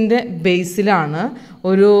ക്യാരക്ടറിസ്റ്റിക്സിൻ്റെ ബേസിലാണ്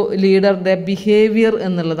ഒരു ലീഡറുടെ ബിഹേവിയർ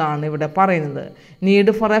എന്നുള്ളതാണ് ഇവിടെ പറയുന്നത്.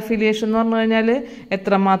 നീഡ് ഫോർ അഫിലിയേഷൻ എന്ന് പറഞ്ഞു കഴിഞ്ഞാൽ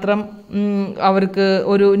എത്രമാത്രം അവർക്ക്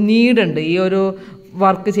ഒരു നീഡുണ്ട് ഈ ഒരു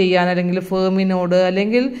വർക്ക് ചെയ്യാൻ, അല്ലെങ്കിൽ ഫേമിനോട്,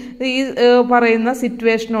 അല്ലെങ്കിൽ ഈ പറയുന്ന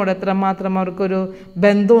സിറ്റുവേഷനോട് എത്രമാത്രം അവർക്കൊരു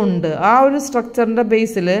ബന്ധമുണ്ട്. ആ ഒരു സ്ട്രക്ചറിൻ്റെ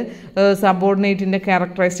ബേസിൽ സബോർഡിനേറ്റിൻ്റെ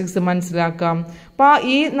ക്യാരക്ടറിസ്റ്റിക്സ് മനസ്സിലാക്കാം. അപ്പോൾ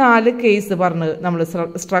ഈ 4 കേസ് പറഞ്ഞ് നമ്മൾ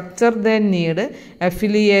structure the need,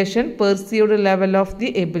 affiliation, perceived level of the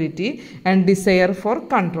ability and desire four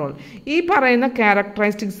control, ഈ പറയുന്ന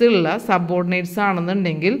ക്യാരക്ടറിസ്റ്റിക്സ് ഉള്ള സബോർഡിനേറ്റ്സ്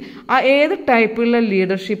ആണെന്നുണ്ടെങ്കിൽ ആ ഏത് ടൈപ്പിലുള്ള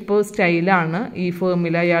ലീഡർഷിപ്പ് സ്റ്റൈലാണ് ഈ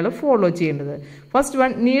ഫേമിൽ അയാൾ ഫോളോ ചെയ്യേണ്ടത്? First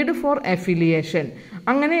one, need for affiliation.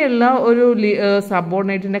 അങ്ങനെയുള്ള ഒരു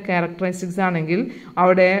സബോർഡിനേറ്റിൻ്റെ ക്യാരക്ടറിസ്റ്റിക്സ് ആണെങ്കിൽ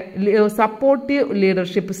അവിടെ സപ്പോർട്ടീവ്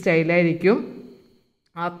ലീഡർഷിപ്പ് സ്റ്റൈലായിരിക്കും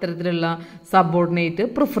അത്തരത്തിലുള്ള സബോർഡിനേറ്റ്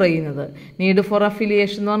പ്രിഫർ ചെയ്യുന്നത്. നീഡ് ഫോർ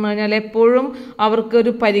അഫിലിയേഷൻ എന്ന് പറഞ്ഞു കഴിഞ്ഞാൽ എപ്പോഴും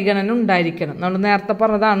അവർക്കൊരു പരിഗണന ഉണ്ടായിരിക്കണം. നമ്മൾ നേരത്തെ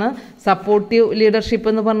പറഞ്ഞതാണ് സപ്പോർട്ടീവ് ലീഡർഷിപ്പ്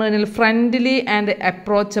എന്ന് പറഞ്ഞു കഴിഞ്ഞാൽ ഫ്രണ്ട്ലി ആൻഡ്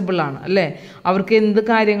അപ്രോച്ചബിൾ ആണ്, അല്ലേ? അവർക്ക് എന്ത്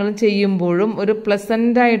കാര്യങ്ങളും ചെയ്യുമ്പോഴും ഒരു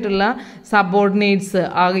പ്ലസൻ്റ് ആയിട്ടുള്ള സബോർഡിനേറ്റ്സ്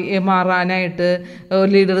മാറാനായിട്ട്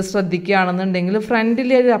ലീഡർ ശ്രദ്ധിക്കുകയാണെന്നുണ്ടെങ്കിൽ,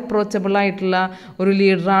 ഫ്രണ്ട്ലി ഒരു അപ്രോച്ചബിൾ ആയിട്ടുള്ള ഒരു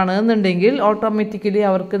ലീഡറാണ് എന്നുണ്ടെങ്കിൽ ഓട്ടോമാറ്റിക്കലി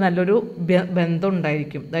അവർക്ക് നല്ലൊരു ബന്ധം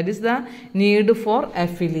ഉണ്ടായിരിക്കും. That is the need for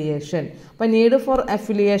affiliation. അപ്പം നീഡ് ഫോർ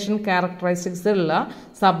അഫിലിയേഷൻ ക്യാരക്ടറിസ്റ്റിക്സ് ഉള്ള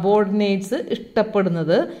സബോർഡിനേറ്റ്സ്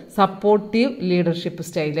ഇഷ്ടപ്പെടുന്നത് സപ്പോർട്ടീവ് ലീഡർഷിപ്പ്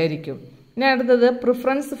സ്റ്റൈലായിരിക്കും. ഇനി അടുത്തത്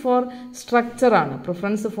preference four സ്ട്രക്ചറാണ്.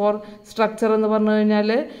 Preference four structure എന്ന് പറഞ്ഞു കഴിഞ്ഞാൽ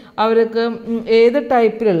അവർക്ക് ഏത്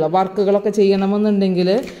ടൈപ്പിലുള്ള വർക്കുകളൊക്കെ ചെയ്യണമെന്നുണ്ടെങ്കിൽ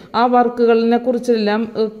ആ വർക്കുകളിനെ കുറിച്ചെല്ലാം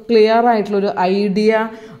ക്ലിയർ ആയിട്ടുള്ളൊരു ഐഡിയ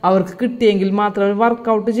അവർക്ക് കിട്ടിയെങ്കിൽ മാത്രമേ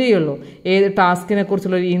വർക്കൗട്ട് ചെയ്യുള്ളൂ. ഏത് ടാസ്കിനെ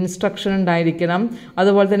കുറിച്ചുള്ളൊരു ഇൻസ്ട്രക്ഷൻ ഉണ്ടായിരിക്കണം.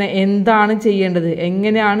 അതുപോലെ തന്നെ എന്താണ് ചെയ്യേണ്ടത്,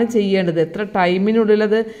 എങ്ങനെയാണ് ചെയ്യേണ്ടത്, എത്ര ടൈമിനുള്ളിൽ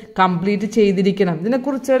അത് കംപ്ലീറ്റ് ചെയ്തിരിക്കണം,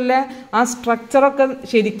 ഇതിനെക്കുറിച്ചുള്ള ആ സ്ട്രക്ചറൊക്കെ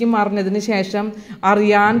ശരിക്കും അറിഞ്ഞതിന് ശേഷം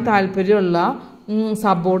അറിയാൻ താല്പര്യമുള്ള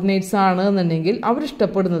സബോർഡിനേറ്റ്സ് ആണ് എന്നുണ്ടെങ്കിൽ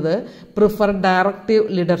അവരിഷ്ടപ്പെടുന്നത് പ്രിഫർ ഡയറക്റ്റീവ്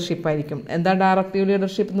ലീഡർഷിപ്പ് ആയിരിക്കും. എന്താ ഡയറക്റ്റീവ്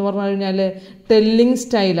ലീഡർഷിപ്പ് എന്ന് പറഞ്ഞു കഴിഞ്ഞാൽ ടെല്ലിങ്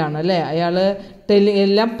സ്റ്റൈലാണ് അല്ലേ. അയാൾ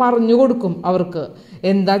എല്ലാം പറഞ്ഞു കൊടുക്കും അവർക്ക്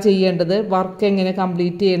എന്താ ചെയ്യേണ്ടത്, വർക്ക് എങ്ങനെ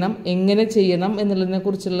കംപ്ലീറ്റ് ചെയ്യണം, എങ്ങനെ ചെയ്യണം എന്നുള്ളതിനെ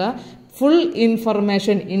കുറിച്ചുള്ള ഫുൾ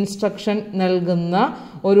ഇൻഫർമേഷൻ ഇൻസ്ട്രക്ഷൻ നൽകുന്ന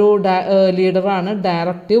ഒരു ലീഡറാണ്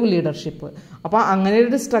ഡയറക്റ്റീവ് ലീഡർഷിപ്പ്. അപ്പോൾ അങ്ങനെ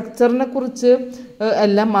ഒരു സ്ട്രക്ചറിനെ കുറിച്ച്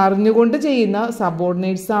എല്ലാം അറിഞ്ഞുകൊണ്ട് ചെയ്യുന്ന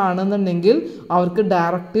സബോർഡിനേറ്റ്സ് ആണെന്നുണ്ടെങ്കിൽ അവർക്ക്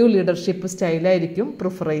ഡയറക്റ്റീവ് ലീഡർഷിപ്പ് സ്റ്റൈലായിരിക്കും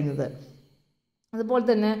പ്രിഫർ ചെയ്യുന്നത്. അതുപോലെ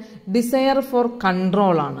തന്നെ ഡിസയർ ഫോർ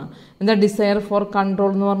കൺട്രോൾ ആണ്. എന്താ ഡിസയർ ഫോർ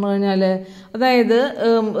കൺട്രോൾ എന്ന് പറഞ്ഞു കഴിഞ്ഞാൽ അതായത്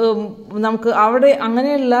നമുക്ക് അവിടെ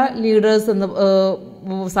അങ്ങനെയുള്ള ലീഡേഴ്സ് എന്ന്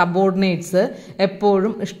സബോർഡിനേറ്റ്സ്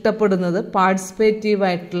എപ്പോഴും ഇഷ്ടപ്പെടുന്നത് പാർട്ടിസിപ്പേറ്റീവ്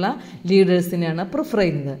ആയിട്ടുള്ള ലീഡേഴ്സിനെയാണ് പ്രിഫർ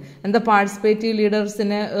ചെയ്യുന്നത്. എന്താ പാർട്ടിസിപ്പേറ്റീവ്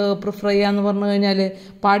ലീഡേഴ്സിനെ പ്രിഫർ ചെയ്യുക എന്ന് പറഞ്ഞു കഴിഞ്ഞാൽ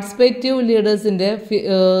പാർട്ടിസിപ്പേറ്റീവ് ലീഡേഴ്സിൻ്റെ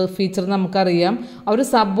ഫീച്ചർ നമുക്കറിയാം. അവർ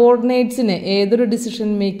സബോർഡിനേറ്റ്സിനെ ഏതൊരു ഡിസിഷൻ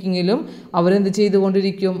മേക്കിങ്ങിലും അവരെന്ത്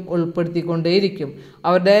ചെയ്തുകൊണ്ടിരിക്കും, ഉൾപ്പെടുത്തിക്കൊണ്ടേയിരിക്കും.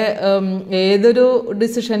 അവരുടെ ഏതൊരു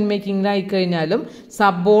ഡിസിഷൻ മേക്കിങ്ങിലായിക്കഴിഞ്ഞാലും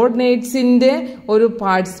സബോർഡിനേറ്റ്സിൻ്റെ ഒരു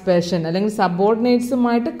പാർട്ടിസിപ്പേഷൻ അല്ലെങ്കിൽ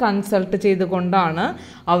സബോർഡിനേറ്റ്സുമായിട്ട് കൺസൾട്ട് ചെയ്തുകൊണ്ടാണ്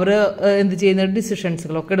അവർ എന്ത് ചെയ്യുന്ന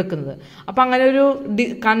ഡിസിഷൻസുകളൊക്കെ എടുക്കുന്നത്. അപ്പം അങ്ങനെ ഒരു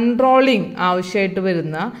കൺട്രോളിങ് ആവശ്യമായിട്ട്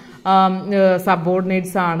വരുന്ന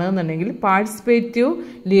സബോർഡിനേറ്റ്സ് ആണ് എന്നുണ്ടെങ്കിൽ പാർട്ടിസിപ്പേറ്റീവ്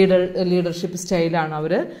ലീഡർഷിപ്പ് സ്റ്റൈലാണ്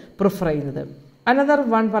അവർ പ്രിഫർ ചെയ്യുന്നത്. അനദർ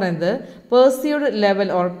വൺ പറയുന്നത് perceived level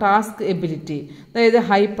or task ability. അതായത്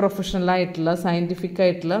ഹൈ പ്രൊഫഷണൽ ആയിട്ടുള്ള സയൻറ്റിഫിക്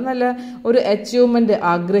ആയിട്ടുള്ള നല്ല ഒരു അച്ചീവ്മെൻറ്റ്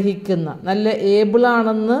ആഗ്രഹിക്കുന്ന നല്ല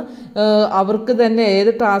ഏബിളാണെന്ന് അവർക്ക് തന്നെ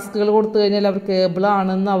ഏത് ടാസ്കുകൾ കൊടുത്തു കഴിഞ്ഞാൽ അവർക്ക്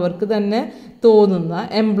ഏബിളാണെന്ന് അവർക്ക് തന്നെ തോന്നുന്ന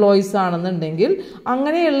എംപ്ലോയീസ് ആണെന്നുണ്ടെങ്കിൽ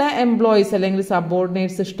അങ്ങനെയുള്ള എംപ്ലോയീസ് അല്ലെങ്കിൽ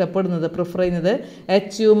സബോർഡിനേറ്റ്സ് ഇഷ്ടപ്പെടുന്നത് പ്രിഫർ ചെയ്യുന്നത്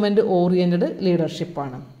അച്ചീവ്മെൻറ്റ് ഓറിയൻറ്റഡ്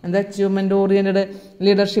ലീഡർഷിപ്പാണ്. എന്താ അച്ചീവ്മെൻറ്റ് ഓറിയൻറ്റഡ്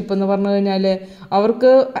ലീഡർഷിപ്പ് എന്ന് പറഞ്ഞു കഴിഞ്ഞാൽ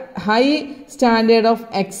അവർക്ക് ഹൈ സ്റ്റാൻഡേർഡ് ഓഫ്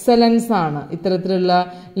എക്സലൻസ് ആണ് ഇത്തരത്തിലുള്ള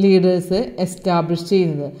ലീഡേഴ്സ് എസ്റ്റാബ്ലിഷ്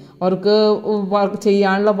ചെയ്യുന്നത്. അവർക്ക്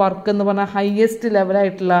ചെയ്യാനുള്ള വർക്ക് എന്ന് പറഞ്ഞാൽ ഹയസ്റ്റ്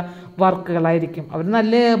ലെവലായിട്ടുള്ള വർക്കുകളായിരിക്കും. അവർ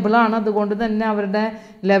നല്ല ഏബിളാണ്, അതുകൊണ്ട് തന്നെ അവരുടെ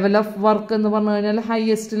ലെവൽ ഓഫ് വർക്ക് എന്ന് പറഞ്ഞു കഴിഞ്ഞാൽ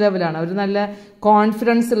ഹയസ്റ്റ് ലെവലാണ്. അവർ നല്ല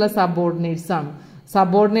കോൺഫിഡൻസ് ഉള്ള സബോർഡിനേറ്റ്സ് ആണ്.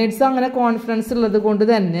 സബോർഡിനേറ്റ്സ് അങ്ങനെ കോൺഫിഡൻസ് ഉള്ളത് കൊണ്ട്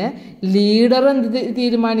തന്നെ ലീഡർ എന്ത്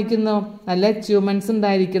തീരുമാനിക്കുന്നു, നല്ല അച്ചീവ്മെൻറ്റ്സ്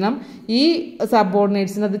ഉണ്ടായിരിക്കണം, ഈ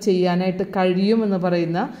സബോർഡിനേറ്റ്സിന് അത് ചെയ്യാനായിട്ട് കഴിയുമെന്ന്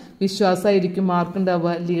പറയുന്ന വിശ്വാസമായിരിക്കും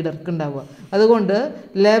ആർക്കുണ്ടാവുക, ലീഡർക്ക് ഉണ്ടാവുക. അതുകൊണ്ട്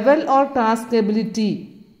ലെവൽ ഓർ ടാസ്ക് എബിലിറ്റി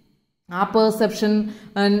ആ പെർസെപ്ഷൻ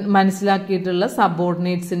മനസ്സിലാക്കിയിട്ടുള്ള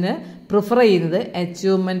സബോർഡിനേറ്റ്സിന് പ്രിഫർ ചെയ്യുന്നത്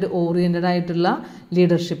അച്ചീവ്മെൻറ്റ് ഓറിയൻറ്റഡ് ആയിട്ടുള്ള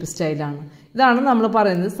ലീഡർഷിപ്പ് സ്റ്റൈലാണ്. ഇതാണ് നമ്മൾ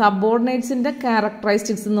പറയുന്നത്. സബോർഡിനേറ്റ്സിൻ്റെ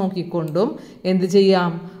ക്യാരക്ടറിസ്റ്റിക്സ് നോക്കിക്കൊണ്ടും എന്ത്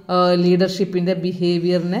ചെയ്യാം, ലീഡർഷിപ്പിൻ്റെ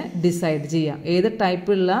ബിഹേവിയറിനെ ഡിസൈഡ് ചെയ്യാം. ഏത്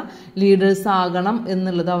ടൈപ്പുള്ള ലീഡേഴ്സ് ആകണം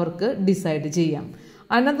എന്നുള്ളത് അവർക്ക് ഡിസൈഡ് ചെയ്യാം.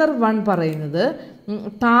 അനദർ വൺ പറയുന്നത്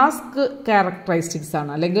ടാസ്ക് ക്യാരക്ടറിസ്റ്റിക്സ് ആണ്,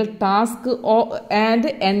 അല്ലെങ്കിൽ ടാസ്ക് ആൻഡ്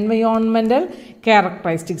എൻവയോൺമെൻറ്റൽ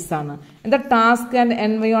ക്യാരക്ടറിസ്റ്റിക്സ് ആണ്. എന്താ ടാസ്ക് ആൻഡ്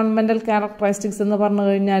എൻവയോൺമെൻറ്റൽ ക്യാരക്ടറിസ്റ്റിക്സ് എന്ന് പറഞ്ഞു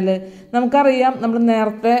കഴിഞ്ഞാൽ നമുക്കറിയാം, നമ്മൾ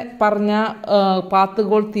നേരത്തെ പറഞ്ഞ പാത്ത്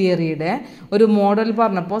ഗോൾ തിയറിയുടെ ഒരു മോഡൽ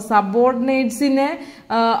പറഞ്ഞപ്പോൾ സബോർഡിനേറ്റ്സിനെ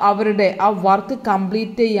അവരുടെ ആ വർക്ക്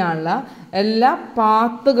കംപ്ലീറ്റ് ചെയ്യാനുള്ള എല്ലാ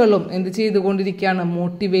പാത്തുകളും എന്ത് ചെയ്തുകൊണ്ടിരിക്കുകയാണ്,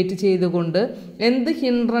 മോട്ടിവേറ്റ് ചെയ്തുകൊണ്ട് എന്ത്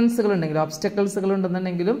ഹിൻഡ്രൻസുകൾ ഉണ്ടെങ്കിലും ഒബ്സ്റ്റക്കിൾസുകൾ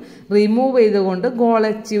ഉണ്ടെന്നുണ്ടെങ്കിലും റിമൂവ് ചെയ്തുകൊണ്ട് ഗോൾ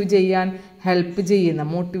അച്ചീവ് ചെയ്യാൻ ഹെൽപ്പ് ചെയ്യുന്ന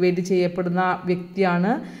മോട്ടിവേറ്റ് ചെയ്യപ്പെടുന്ന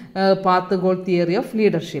വ്യക്തിയാണ് path goal theory of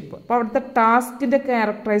leadership. അപ്പോൾ അവിടുത്തെ ടാസ്കിൻ്റെ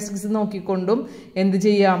ക്യാരക്ടറിസ്റ്റിക്സ് നോക്കിക്കൊണ്ടും എന്ത്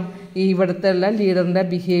ചെയ്യാം, ഈ ഇവിടുത്തെ ഉള്ള ലീഡറിൻ്റെ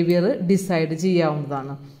ബിഹേവിയർ ഡിസൈഡ്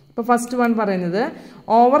ചെയ്യാവുന്നതാണ്. ഇപ്പോൾ ഫസ്റ്റ് വൺ പറയുന്നത്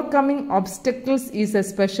overcoming obstacles is A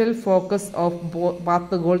special focus of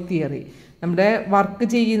path goal theory. നമ്മുടെ വർക്ക്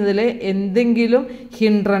ചെയ്യുന്നതിൽ എന്തെങ്കിലും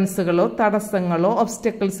ഹിൻഡ്രൻസുകളോ തടസ്സങ്ങളോ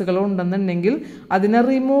ഒബ്സ്റ്റക്കിൾസുകളോ ഉണ്ടെന്നുണ്ടെങ്കിൽ അതിനെ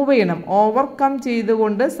റിമൂവ് ചെയ്യണം. ഓവർകം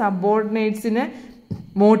ചെയ്തുകൊണ്ട് സബോർഡിനേറ്റ്സിനെ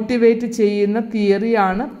മോട്ടിവേറ്റ് ചെയ്യുന്ന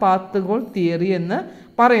തിയറിയാണ് പാത്ത് ഗോൾ തിയറി എന്ന്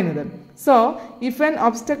പറയുന്നത്. So if an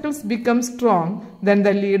obstacles become strong then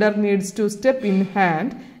the leader needs to step in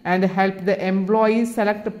hand and help the employees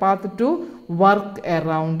select path to work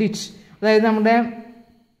around it. അതായത് നമ്മുടെ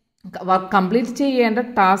കംപ്ലീറ്റ് ചെയ്യേണ്ട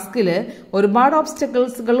ടാസ്കിൽ ഒരുപാട്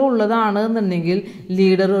ഓബ്സ്റ്റക്കിൾസുകൾ ഉള്ളതാണ് എന്നുണ്ടെങ്കിൽ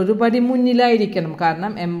ലീഡർ ഒരു പടി മുന്നിലായിരിക്കണം.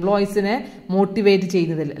 കാരണം എംപ്ലോയീസിനെ മോട്ടിവേറ്റ്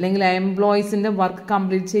ചെയ്യുന്നതിൽ അല്ലെങ്കിൽ എംപ്ലോയീസിൻ്റെ വർക്ക്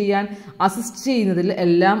കംപ്ലീറ്റ് ചെയ്യാൻ അസിസ്റ്റ് ചെയ്യുന്നതിൽ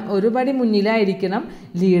എല്ലാം ഒരു പടി മുന്നിലായിരിക്കണം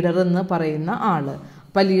ലീഡർ എന്ന് പറയുന്ന ആള്.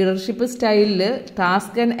 അപ്പോൾ ലീഡർഷിപ്പ് സ്റ്റൈലിൽ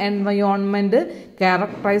ടാസ്ക് ആൻഡ് എൻവയോൺമെൻറ്റ്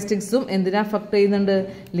ക്യാരക്ടറിസ്റ്റിക്സും എന്തിനെ അഫക്റ്റ് ചെയ്യുന്നുണ്ട്?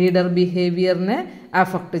 ലീഡർ ബിഹേവിയറിനെ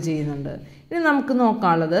അഫക്റ്റ് ചെയ്യുന്നുണ്ട്. ഇനി നമുക്ക്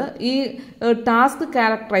നോക്കാനുള്ളത് ഈ ടാസ്ക്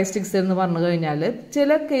ക്യാരക്ടറിസ്റ്റിക്സ് എന്ന് പറഞ്ഞു കഴിഞ്ഞാൽ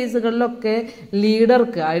ചില കേസുകളിലൊക്കെ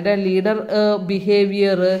ലീഡർക്ക് അതിൻ്റെ ലീഡർ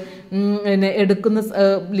ബിഹേവിയർ എടുക്കുന്ന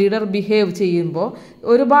ലീഡർ ബിഹേവ് ചെയ്യുമ്പോൾ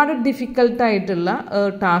ഒരുപാട് ഡിഫിക്കൽട്ടായിട്ടുള്ള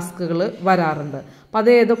ടാസ്കുകൾ വരാറുണ്ട്. അപ്പം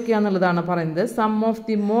അത് ഏതൊക്കെയാണെന്നുള്ളതാണ് പറയുന്നത്. Some of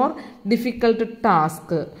the more difficult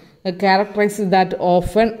task characterise that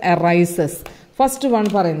often arises. First one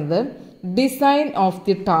പറയുന്നത് ഡിസൈൻ ഓഫ്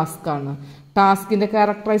ദി ടാസ്ക് ആണ്. ടാസ്കിൻ്റെ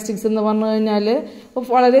ക്യാരക്ടറിസ്റ്റിക്സ് എന്ന് പറഞ്ഞു കഴിഞ്ഞാൽ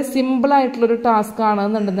വളരെ സിമ്പിളായിട്ടുള്ളൊരു ടാസ്ക്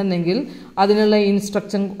ആണെന്നുണ്ടെന്നുണ്ടെങ്കിൽ അതിനുള്ള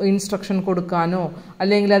ഇൻസ്ട്രക്ഷൻ കൊടുക്കാനോ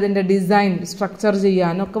അല്ലെങ്കിൽ അതിൻ്റെ ഡിസൈൻ സ്ട്രക്ചർ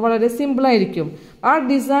ചെയ്യാനോ ഒക്കെ വളരെ സിമ്പിളായിരിക്കും. ആ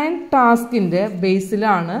ഡിസൈൻ ടാസ്കിൻ്റെ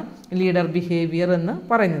ബേസിലാണ് ലീഡർ ബിഹേവിയർ എന്ന്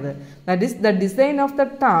പറയുന്നത്. That is the design of the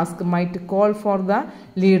task might call for the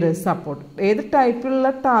leader support. ഏത് ടൈപ്പിലുള്ള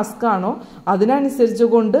ടാസ്ക് ആണോ അതിനനുസരിച്ച്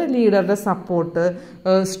കൊണ്ട് ലീഡറുടെ സപ്പോർട്ട്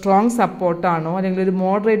സ്ട്രോങ് സപ്പോർട്ടാണോ അല്ലെങ്കിൽ ഒരു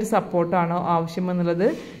മോഡറേറ്റ് സപ്പോർട്ടാണോ ആവശ്യമെന്നുള്ളത്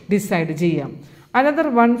ഡിസൈഡ് ചെയ്യാം. Another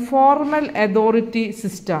one formal authority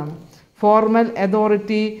system. Formal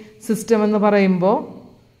authority system എന്ന് പറയുമ്പോൾ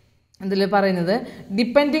ഇതിൽ പറയുന്നത്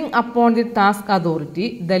depending upon the task authority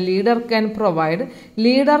the leader can provide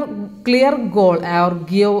leader clear goal or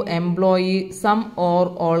give employee some or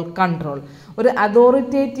all control. ഒരു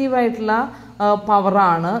authoritative ആയിട്ടുള്ള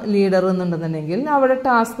പവറാണ് ലീഡർ എന്നുണ്ടെന്നുണ്ടെങ്കിൽ അവിടെ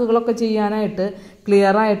ടാസ്കുകളൊക്കെ ചെയ്യാനായിട്ട്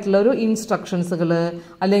ക്ലിയർ ആയിട്ടുള്ള ഒരു ഇൻസ്ട്രക്ഷൻസുകൾ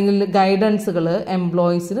അല്ലെങ്കിൽ ഗൈഡൻസുകൾ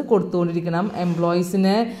എംപ്ലോയീസിന് കൊടുത്തുകൊണ്ടിരിക്കണം.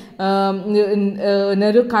 എംപ്ലോയീസിനെ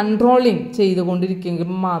ഒരു കൺട്രോളിങ്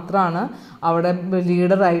ചെയ്തുകൊണ്ടിരിക്കുമെങ്കിൽ മാത്രമാണ് അവിടെ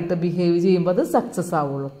ലീഡറായിട്ട് ബിഹേവ് ചെയ്യുമ്പോൾ അത് സക്സസ്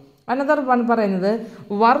ആവുള്ളൂ. അനദർ വൺ പറയുന്നത്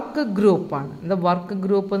വർക്ക് ഗ്രൂപ്പാണ്. എന്താ വർക്ക്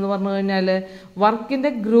ഗ്രൂപ്പ് എന്ന് പറഞ്ഞു കഴിഞ്ഞാൽ വർക്കിൻ്റെ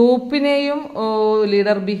ഗ്രൂപ്പിനെയും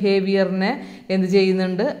ലീഡർ ബിഹേവിയറിനെ എന്ത്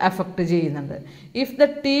ചെയ്യുന്നുണ്ട്? അഫക്റ്റ് ചെയ്യുന്നുണ്ട്. If the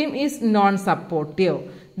team is known supportive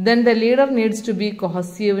then the leader needs to be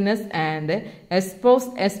cohesiveness and espouse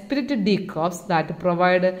esprit de corps that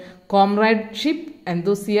provide comradeship,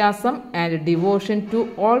 enthusiasm and devotion to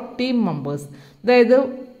all team members. അതായത്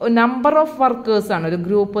number of workers ആണ് ഒരു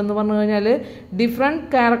group എന്ന് പറഞ്ഞു കഴിഞ്ഞാൽ different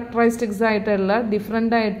characteristics ആയിട്ടുള്ള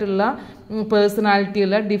different ആയിട്ടുള്ള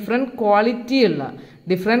പേഴ്സണാലിറ്റിയുള്ള different ക്വാളിറ്റിയുള്ള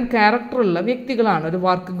different ക്യാരക്ടറുള്ള വ്യക്തികളാണ് ഒരു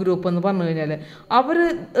വർക്ക് ഗ്രൂപ്പ് എന്ന് പറഞ്ഞു കഴിഞ്ഞാൽ. അവർ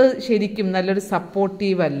ശരിക്കും നല്ലൊരു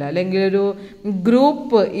സപ്പോർട്ടീവ് അല്ല അല്ലെങ്കിൽ ഒരു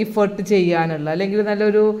ഗ്രൂപ്പ് ഇഫേർട്ട് ചെയ്യാനുള്ള അല്ലെങ്കിൽ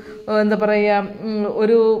നല്ലൊരു എന്താ പറയുക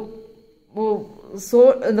ഒരു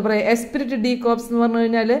എന്താ പറയുക എസ്പിരിറ്റ് ഡി കോപ്സ് എന്ന് പറഞ്ഞു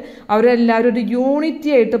കഴിഞ്ഞാൽ അവരെല്ലാവരും ഒരു യൂണിറ്റി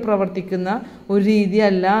ആയിട്ട് പ്രവർത്തിക്കുന്ന ഒരു രീതി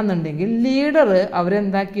അല്ല എന്നുണ്ടെങ്കിൽ ലീഡർ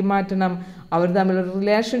അവരെന്താക്കി മാറ്റണം? അവർ തമ്മിലൊരു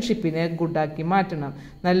റിലേഷൻഷിപ്പിനെ ഗുഡാക്കി മാറ്റണം.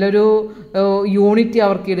 നല്ലൊരു യൂണിറ്റി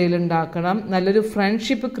അവർക്കിടയിൽ ഉണ്ടാക്കണം. നല്ലൊരു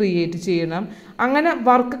ഫ്രണ്ട്ഷിപ്പ് ക്രിയേറ്റ് ചെയ്യണം. അങ്ങനെ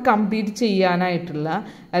വർക്ക് കംപ്ലീറ്റ് ചെയ്യാനായിട്ടുള്ള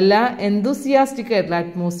എല്ലാ എന്തൂസിയാസ്റ്റിക് ആയിട്ടുള്ള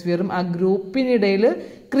അറ്റ്മോസ്ഫിയറും ആ ഗ്രൂപ്പിനിടയിൽ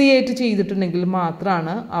ക്രിയേറ്റ് ചെയ്തിട്ടുണ്ടെങ്കിൽ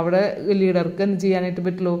മാത്രമാണ് അവിടെ ലീഡർക്ക് എന്ത് ചെയ്യാനായിട്ട്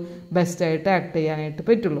പറ്റുള്ളൂ? ബെസ്റ്റായിട്ട് ആക്ട് ചെയ്യാനായിട്ട്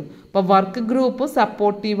പറ്റുള്ളൂ. അപ്പോൾ വർക്ക് ഗ്രൂപ്പ്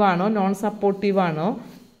സപ്പോർട്ടീവാണോ നോൺ സപ്പോർട്ടീവാണോ,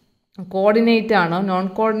 കോർഡിനേറ്റ് ആണോ നോൺ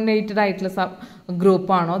കോർഡിനേറ്റഡ് ആയിട്ടുള്ള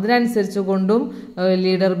ഗ്രൂപ്പാണോ, അതിനനുസരിച്ച് കൊണ്ടും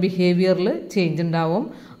ലീഡർ ബിഹേവിയറിൽ ചേഞ്ച് ഉണ്ടാവും.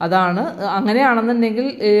 അതാണ് അങ്ങനെയാണെന്നുണ്ടെങ്കിൽ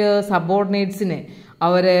സബോർഡിനേറ്റ്സിനെ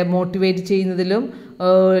അവരെ മോട്ടിവേറ്റ് ചെയ്യുന്നതിലും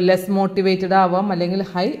ലെസ് മോട്ടിവേറ്റഡ് ആവാം അല്ലെങ്കിൽ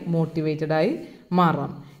ഹൈ മോട്ടിവേറ്റഡ് ആയി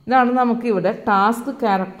മാറാം. ഇതാണ് നമുക്ക് ഇവിടെ ടാസ്ക്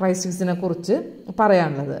ക്യാരക്ടറിസ്റ്റിക്സിനെ കുറിച്ച്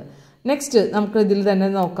പറയാനുള്ളത്. നെക്സ്റ്റ് നമുക്ക് ഇതിൽ തന്നെ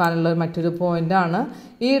നോക്കാനുള്ള മറ്റൊരു പോയിൻ്റാണ്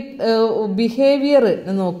ഈ ബിഹേവിയർ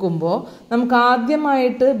നോക്കുമ്പോൾ നമുക്ക്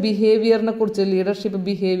ആദ്യമായിട്ട് ബിഹേവിയറിനെ കുറിച്ച് ലീഡർഷിപ്പ്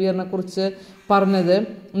ബിഹേവിയറിനെ കുറിച്ച് പറഞ്ഞത്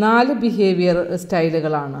 4 behaviour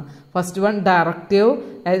സ്റ്റൈലുകളാണ്. First one directive,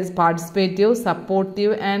 participative,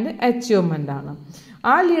 supportive and achievement ആണ്.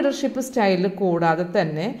 ആ ലീഡർഷിപ്പ് സ്റ്റൈലിൽ കൂടാതെ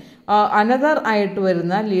തന്നെ അനദർ ആയിട്ട്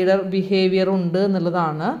വരുന്ന ലീഡർ ബിഹേവിയർ ഉണ്ട്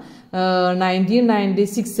എന്നുള്ളതാണ്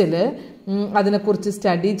 1996 അതിനെക്കുറിച്ച്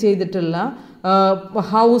സ്റ്റഡി ചെയ്തിട്ടുള്ള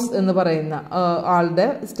ഹൗസ് എന്ന് പറയുന്ന ആളുടെ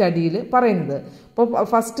സ്റ്റഡിയിൽ പറയുന്നത്. അപ്പോൾ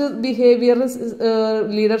ഫസ്റ്റ് ബിഹേവിയർ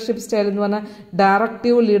ലീഡർഷിപ്പ് സ്റ്റൈൽ എന്ന് പറഞ്ഞാൽ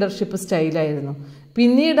ഡയറക്റ്റീവ് ലീഡർഷിപ്പ് സ്റ്റൈലായിരുന്നു.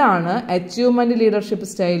 പിന്നീടാണ് അച്ചീവ്മെൻറ്റ് ലീഡർഷിപ്പ്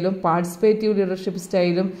സ്റ്റൈലും പാർട്ടിസിപ്പേറ്റീവ് ലീഡർഷിപ്പ്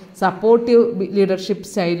സ്റ്റൈലും സപ്പോർട്ടീവ് ലീഡർഷിപ്പ്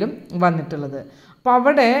സ്റ്റൈലും വന്നിട്ടുള്ളത്. അപ്പോൾ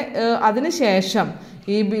അവിടെ അതിനുശേഷം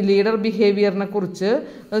ഈ ലീഡർ ബിഹേവിയറിനെ കുറിച്ച്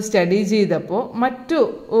സ്റ്റഡി ചെയ്തപ്പോൾ മറ്റു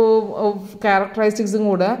ക്യാരക്ടറിസ്റ്റിക്സും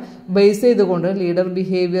കൂടെ ബേസ് ചെയ്തുകൊണ്ട് ലീഡർ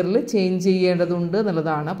ബിഹേവിയറിൽ ചേഞ്ച് ചെയ്യേണ്ടതുണ്ട്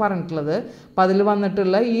എന്നുള്ളതാണ് പറഞ്ഞിട്ടുള്ളത്. അപ്പോൾ അതിൽ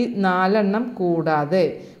വന്നിട്ടുള്ള ഈ 4 കൂടാതെ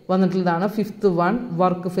വന്നിട്ടുള്ളതാണ്. 5th one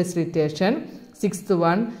work facilitation, 6th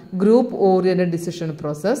one group oriented decision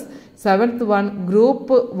process, 7th one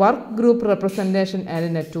work group representation and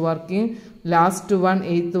networking, last one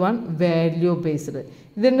 8th one value based.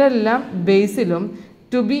 ഇതിൻ്റെ എല്ലാം ബേസിലും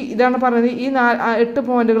ടു ബി ഇതാണ് പറഞ്ഞത്. ഈ 8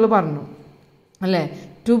 പോയിന്റുകൾ പറഞ്ഞു അല്ലേ.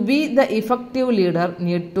 To be the effective leader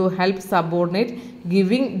need to help subordinate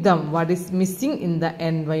giving them what is missing in the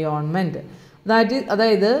environment.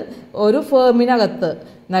 അതായത് ഒരു ഫേമിനകത്ത്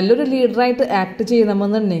നല്ലൊരു ലീഡറായിട്ട് ആക്ട്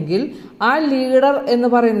ചെയ്യണമെന്നുണ്ടെങ്കിൽ ആ ലീഡർ എന്ന്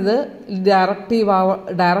പറയുന്നത്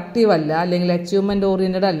ഡയറക്റ്റീവ് അല്ല, അല്ലെങ്കിൽ അച്ചീവ്മെന്റ്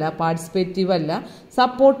ഓറിയന്റഡ് അല്ല, പാർട്ടിസിപ്പേറ്റീവ് അല്ല,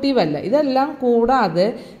 സപ്പോർട്ടീവ് അല്ല. ഇതെല്ലാം കൂടാതെ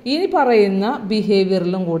ഇനി പറയുന്ന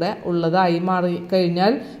ബിഹേവിയറിലും കൂടെ ഉള്ളതായി മാറി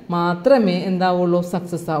കഴിഞ്ഞാൽ മാത്രമേ എന്താവുള്ളൂ,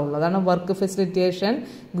 സക്സസ് ആവുള്ളൂ. അതാണ് work facilitation,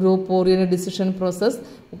 group oriented decision process,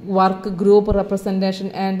 work group representation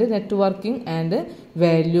and networking and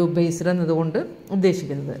value based എന്നതുകൊണ്ട്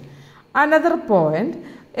ഉദ്ദേശിക്കുന്നത്. അനദർ പോയിന്റ്,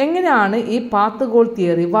 എങ്ങനെയാണ് ഈ പാത്ത് ഗോൾ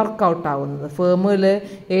തിയറി വർക്കൗട്ട് ആവുന്നത്? ഫേമിൽ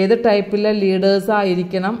ഏത് ടൈപ്പിലെ ലീഡേഴ്സ്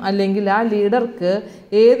ആയിരിക്കണം, അല്ലെങ്കിൽ ആ ലീഡർക്ക്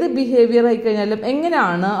ഏത് ബിഹേവിയർ ആയിക്കഴിഞ്ഞാലും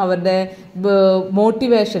എങ്ങനെയാണ് അവരുടെ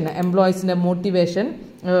മോട്ടിവേഷൻ, എംപ്ലോയീസിൻ്റെ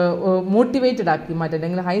മോട്ടിവേറ്റഡ് ആക്കി മാറ്റുക,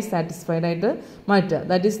 അല്ലെങ്കിൽ ഹൈ സാറ്റിസ്ഫൈഡ് ആയിട്ട് മാറ്റുക.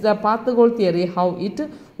 That is the path goal theory, how it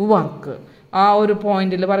work. ആ ഒരു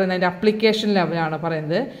പോയിന്റിൽ പറയുന്നത് അതിൻ്റെ അപ്ലിക്കേഷൻ ലെവലാണ്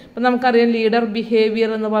പറയുന്നത്. ഇപ്പം നമുക്കറിയാം ലീഡർ ബിഹേവിയർ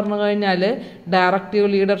എന്ന് പറഞ്ഞു കഴിഞ്ഞാൽ ഡയറക്റ്റീവ്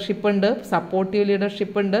ലീഡർഷിപ്പ് ഉണ്ട്, സപ്പോർട്ടീവ്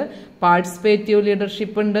ലീഡർഷിപ്പ് ഉണ്ട്, പാർട്ടിസിപ്പേറ്റീവ്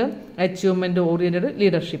ലീഡർഷിപ്പ് ഉണ്ട്, അച്ചീവ്മെന്റ് ഓറിയന്റഡ്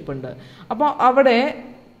ലീഡർഷിപ്പ് ഉണ്ട്. അപ്പോൾ അവിടെ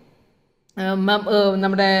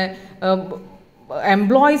നമ്മുടെ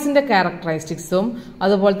എംപ്ലോയീസിൻ്റെ ക്യാരക്ടറിസ്റ്റിക്സും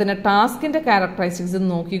അതുപോലെ തന്നെ ടാസ്കിൻ്റെ ക്യാരക്ടറിസ്റ്റിക്സും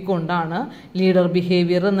നോക്കിക്കൊണ്ടാണ് ലീഡർ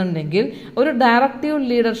ബിഹേവിയർ എന്നുണ്ടെങ്കിൽ ഒരു ഡയറക്റ്റീവ്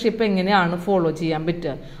ലീഡർഷിപ്പ് എങ്ങനെയാണ് ഫോളോ ചെയ്യാൻ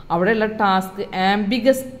പറ്റുക? അവിടെയുള്ള ടാസ്ക്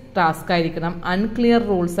ആംബിഗസ് ടാസ്ക് ആയിരിക്കണം, അൺക്ലിയർ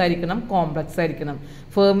റൂൾസ് ആയിരിക്കണം, കോംപ്ലക്സ് ആയിരിക്കണം.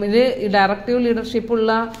 ഫേമിൽ ഡയറക്റ്റീവ് ലീഡർഷിപ്പ്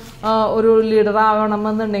ഉള്ള ഒരു ലീഡർ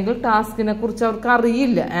ആവണമെന്നുണ്ടെങ്കിൽ ടാസ്കിനെ കുറിച്ച് അവർക്ക്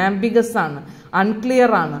അറിയില്ല, ആംബിഗസ് ആണ്,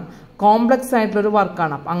 അൺക്ലിയർ ആണ്, കോംപ്ലക്സ് ആയിട്ടുള്ളൊരു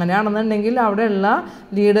വർക്കാണ്. അപ്പം അങ്ങനെയാണെന്നുണ്ടെങ്കിൽ അവിടെയുള്ള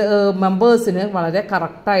മെമ്പേഴ്സിന് വളരെ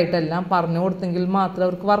കറക്റ്റായിട്ടെല്ലാം പറഞ്ഞു കൊടുത്തെങ്കിൽ മാത്രമേ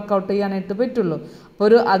അവർക്ക് വർക്കൗട്ട് ചെയ്യാനായിട്ട് പറ്റുള്ളൂ. അപ്പോൾ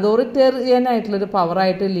ഒരു അതോറിറ്റേറിയൻ ആയിട്ടുള്ളൊരു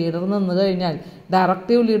പവറായിട്ട് ലീഡർ നിന്ന് കഴിഞ്ഞാൽ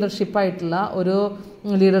ഡയറക്റ്റീവ് ലീഡർഷിപ്പ് ആയിട്ടുള്ള ഒരു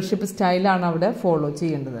ലീഡർഷിപ്പ് സ്റ്റൈലാണ് അവിടെ ഫോളോ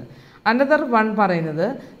ചെയ്യേണ്ടത്. അനദർ വൺ പറയുന്നത്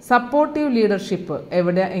സപ്പോർട്ടീവ് ലീഡർഷിപ്പ്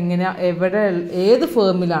എവിടെ ഏത്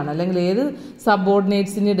ഫേമിലാണ് അല്ലെങ്കിൽ ഏത്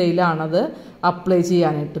സബോർഡിനേറ്റ്സിനിടയിലാണത് അപ്ലൈ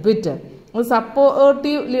ചെയ്യാനായിട്ട് പറ്റുക.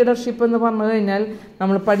 സപ്പോർട്ടീവ് ലീഡർഷിപ്പ് എന്ന് പറഞ്ഞു കഴിഞ്ഞാൽ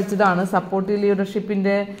നമ്മൾ പഠിച്ചതാണ്. സപ്പോർട്ടീവ്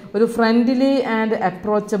ലീഡർഷിപ്പിൻ്റെ ഒരു ഫ്രണ്ട്ലി ആൻഡ്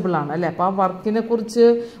അപ്രോച്ചബിൾ ആണ് അല്ലേ. അപ്പോൾ ആ വർക്കിനെ കുറിച്ച്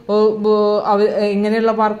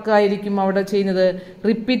എങ്ങനെയുള്ള വർക്കായിരിക്കും അവിടെ ചെയ്യുന്നത്?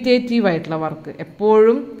 റിപ്പീറ്റേറ്റീവ് ആയിട്ടുള്ള വർക്ക്,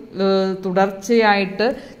 എപ്പോഴും തുടർച്ചയായിട്ട്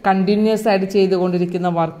കണ്ടിന്യൂസ് ആയിട്ട് ചെയ്തുകൊണ്ടിരിക്കുന്ന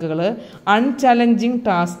വർക്കുകൾ, അൺചലഞ്ചിങ്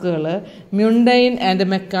ടാസ്കുകൾ, മ്യുണ്ടൈൻ ആൻഡ്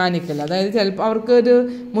മെക്കാനിക്കൽ, അതായത് ചിലപ്പോൾ അവർക്ക് ഒരു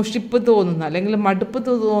മുഷിപ്പ് തോന്നുന്ന അല്ലെങ്കിൽ മടുപ്പ്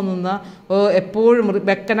തോന്നുന്ന എപ്പോഴും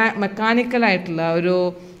മെക്കാനിക്കലായിട്ടുള്ള ഒരു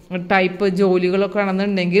ടൈപ്പ് ജോലികളൊക്കെ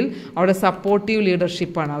ആണെന്നുണ്ടെങ്കിൽ അവിടെ സപ്പോർട്ടീവ്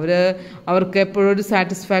ലീഡർഷിപ്പാണ്. അവർക്ക് എപ്പോഴും ഒരു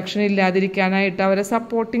സാറ്റിസ്ഫാക്ഷൻ ഇല്ലാതിരിക്കാനായിട്ട് അവരെ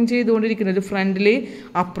സപ്പോർട്ടിങ് ചെയ്തുകൊണ്ടിരിക്കുന്ന ഒരു ഫ്രണ്ട്ലി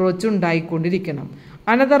അപ്രോച്ച് ഉണ്ടായിക്കൊണ്ടിരിക്കണം.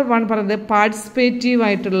 അനദർ വൺ പറയുന്നത് പാർട്ടിസിപ്പേറ്റീവ്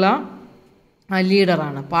ആയിട്ടുള്ള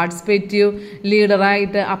ലീഡറാണ്. പാർട്ടിസിപ്പേറ്റീവ്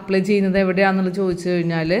ലീഡറായിട്ട് അപ്ലൈ ചെയ്യുന്നത് എവിടെയാണെന്നുള്ളത് ചോദിച്ചു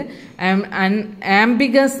കഴിഞ്ഞാൽ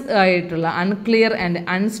ആംബിഗസ് ആയിട്ടുള്ള, അൺക്ലിയർ ആൻഡ്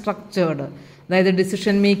അൺസ്ട്രക്ചേർഡ്, അതായത്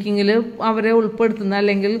ഡിസിഷൻ മേക്കിങ്ങിൽ അവരെ ഉൾപ്പെടുത്തുന്ന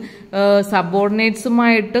അല്ലെങ്കിൽ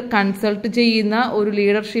സബോർഡിനേറ്റ്സുമായിട്ട് കൺസൾട്ട് ചെയ്യുന്ന ഒരു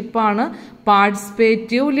ലീഡർഷിപ്പാണ്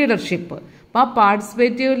പാർട്ടിസിപ്പേറ്റീവ് ലീഡർഷിപ്പ്. അപ്പോൾ ആ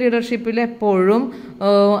പാർട്ടിസിപ്പേറ്റീവ് ലീഡർഷിപ്പിൽ എപ്പോഴും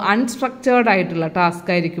അൺസ്ട്രക്ചേർഡ് ആയിട്ടുള്ള ടാസ്ക്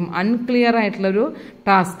ആയിരിക്കും, അൺക്ലിയർ ആയിട്ടുള്ളൊരു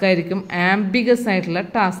ടാസ്ക് ആയിരിക്കും, ആംബിഗസ് ആയിട്ടുള്ള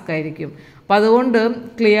ടാസ്ക് ആയിരിക്കും. അപ്പം അതുകൊണ്ട്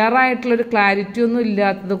ക്ലിയർ ആയിട്ടുള്ളൊരു ക്ലാരിറ്റി ഒന്നും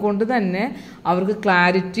ഇല്ലാത്തത് കൊണ്ട് തന്നെ അവർക്ക്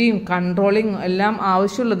ക്ലാരിറ്റിയും കൺട്രോളിങ്ങും എല്ലാം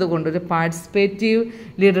ആവശ്യമുള്ളത് കൊണ്ട് ഒരു പാർട്ടിസിപ്പേറ്റീവ്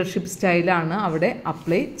ലീഡർഷിപ്പ് സ്റ്റൈലാണ് അവിടെ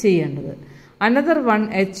അപ്ലൈ ചെയ്യേണ്ടത്. അനദർ വൺ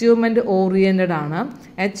അച്ചീവ്മെൻറ്റ് ഓറിയൻറ്റഡ് ആണ്.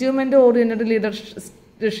 Achievement oriented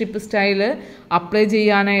leadership style apply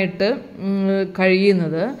ചെയ്യാനായിട്ട്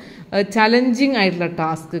കഴിയുന്നത് ചലഞ്ചിങ് ആയിട്ടുള്ള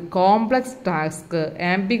task, complex task,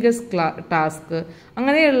 ambiguous task,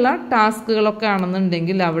 അങ്ങനെയുള്ള ടാസ്കുകളൊക്കെ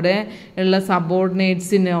ആണെന്നുണ്ടെങ്കിൽ അവിടെ ഉള്ള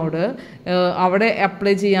സബോർഡിനേറ്റ്സിനോട് അവിടെ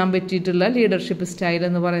അപ്ലൈ ചെയ്യാൻ പറ്റിയിട്ടുള്ള ലീഡർഷിപ്പ് സ്റ്റൈൽ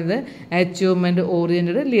എന്ന് പറയുന്നത് അച്ചീവ്മെൻറ്റ്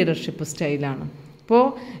ഓറിയൻറ്റഡ് ലീഡർഷിപ്പ് സ്റ്റൈലാണ്. അപ്പോൾ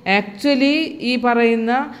ആക്ച്വലി ഈ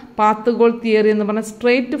പറയുന്ന പാത്ത് ഗോൾ തിയറി എന്ന് പറഞ്ഞാൽ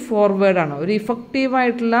സ്ട്രെയിറ്റ് ഫോർവേഡാണ്. ഒരു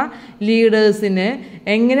ഇഫക്റ്റീവായിട്ടുള്ള ലീഡേഴ്സിന്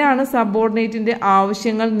എങ്ങനെയാണ് സബോർഡിനേറ്റിൻ്റെ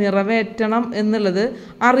ആവശ്യങ്ങൾ നിറവേറ്റണം എന്നുള്ളത്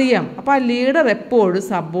അറിയാം. അപ്പോൾ ആ ലീഡർ എപ്പോഴും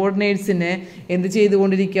സബോർഡിനേറ്റ്സിനെ എന്ത്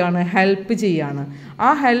ചെയ്തുകൊണ്ടിരിക്കുകയാണ്? ഹെൽപ്പ് ചെയ്യാണ്. ആ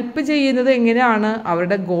ഹെൽപ്പ് ചെയ്യുന്നത് എങ്ങനെയാണ്?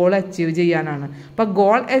 അവരുടെ ഗോൾ അച്ചീവ് ചെയ്യാനാണ്. അപ്പോൾ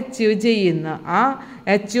ഗോൾ അച്ചീവ് ചെയ്യുന്ന ആ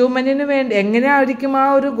അച്ചീവ്മെൻറ്റിന് വേണ്ടി എങ്ങനെയായിരിക്കും ആ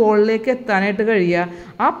ഒരു ഗോളിലേക്ക് എത്താനായിട്ട് കഴിയുക?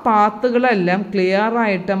 ആ പാത്തുകളെല്ലാം ക്ലിയർ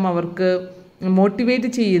ആയിട്ടും അവർക്ക്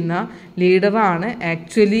മോട്ടിവേറ്റ് ചെയ്യുന്ന ലീഡറാണ്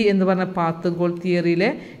ആക്ച്വലി എന്ന് പറഞ്ഞ പാത്ത് ഗോൾ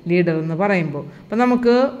തിയറിയിലെ ലീഡർ എന്ന് പറയുമ്പോൾ. അപ്പം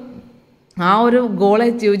നമുക്ക് ആ ഒരു ഗോൾ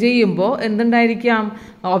അച്ചീവ് ചെയ്യുമ്പോൾ എന്തുണ്ടായിരിക്കാം,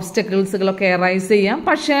 ഓബ്സ്റ്റക്കിൾസുകളൊക്കെ എറൈസ് ചെയ്യാം.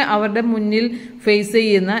 പക്ഷേ അവരുടെ മുന്നിൽ ഫേസ്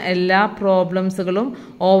ചെയ്യുന്ന എല്ലാ പ്രോബ്ലംസുകളും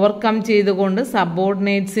ഓവർകം ചെയ്തുകൊണ്ട്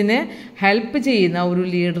സബോർഡിനേറ്റ്സിനെ ഹെൽപ്പ് ചെയ്യുന്ന ഒരു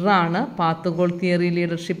ലീഡറാണ് പാത്ത് ഗോൾ തിയറി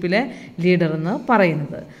ലീഡർഷിപ്പിലെ ലീഡർ എന്ന്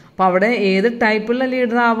പറയുന്നത്. അപ്പോൾ അവിടെ ഏത് ടൈപ്പുള്ള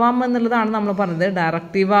ലീഡർ ആവാം എന്നുള്ളതാണ് നമ്മൾ പറഞ്ഞത്.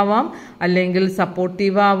 ഡയറക്റ്റീവ് ആവാം, അല്ലെങ്കിൽ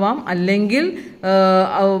സപ്പോർട്ടീവ് ആവാം, അല്ലെങ്കിൽ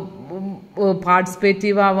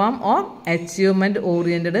പാർട്ടിസിപ്പേറ്റീവ് ആവാം, ഓർ അച്ചീവ്മെൻറ്റ്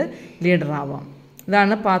ഓറിയൻറ്റഡ് ലീഡർ ആവാം.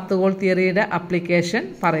 ഇതാണ് പാത്ത് ഗോൾ തിയറിയുടെ അപ്ലിക്കേഷൻ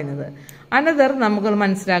പറയുന്നത്. അനദർ നമുക്ക്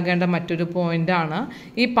മനസ്സിലാക്കേണ്ട മറ്റൊരു പോയിന്റാണ്,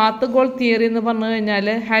 ഈ പാത്ത് ഗോൾ തിയറി എന്ന് പറഞ്ഞു കഴിഞ്ഞാൽ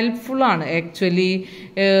ഹെൽപ്ഫുള്ളാണ് ആക്ച്വലി.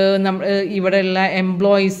 ഇവിടെയുള്ള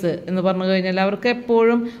എംപ്ലോയീസ് എന്ന് പറഞ്ഞു കഴിഞ്ഞാൽ അവർക്ക്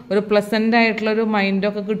എപ്പോഴും ഒരു പ്ലസൻ്റ് ആയിട്ടുള്ളൊരു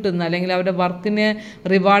മൈൻഡൊക്കെ കിട്ടുന്ന, അല്ലെങ്കിൽ അവരുടെ വർക്കിന്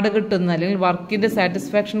റിവാർഡ് കിട്ടുന്ന, അല്ലെങ്കിൽ വർക്കിൻ്റെ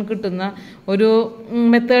സാറ്റിസ്ഫാക്ഷൻ കിട്ടുന്ന ഒരു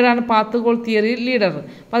മെത്തേഡാണ് പാത്ത് ഗോൾ തിയറി ലീഡർ.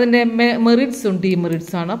 അപ്പം അതിൻ്റെ മെറിറ്റ്സും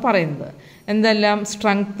ഡീമെറിറ്റ്സാണ് പറയുന്നത്. എന്തെല്ലാം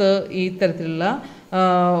സ്ട്രെങ്ത്ത് ഈ തരത്തിലുള്ള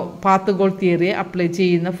പാത്ത് ഗോൾ തിയറിയെ അപ്ലൈ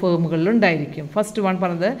ചെയ്യുന്ന ഫേമുകളിൽ ഉണ്ടായിരിക്കും. ഫസ്റ്റ് വൺ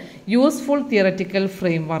പറഞ്ഞത് യൂസ്ഫുൾ തിയററ്റിക്കൽ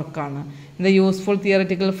ഫ്രെയിം വർക്കാണ്. എന്താ യൂസ്ഫുൾ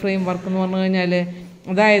തിയററ്റിക്കൽ ഫ്രെയിം വർക്ക് എന്ന് പറഞ്ഞു കഴിഞ്ഞാൽ,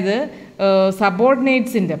 അതായത്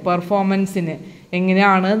സബോർഡിനേറ്റ്സിൻ്റെ പെർഫോമൻസിന്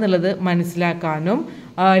എങ്ങനെയാണ് എന്നുള്ളത് മനസ്സിലാക്കാനും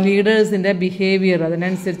ലീഡേഴ്സിൻ്റെ ബിഹേവിയർ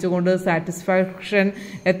അതിനനുസരിച്ച് കൊണ്ട് സാറ്റിസ്ഫാക്ഷൻ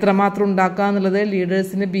എത്രമാത്രം ഉണ്ടാക്കുക എന്നുള്ളത്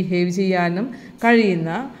ലീഡേഴ്സിന് ബിഹേവ് ചെയ്യാനും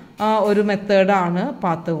കഴിയുന്ന ഒരു മെത്തേഡാണ്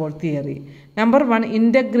path goal theory. Number 1,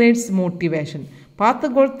 integrates motivation. Path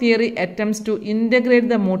goal theory attempts to integrate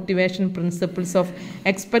the motivation principles of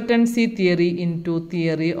expectancy theory into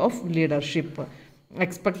theory of leadership.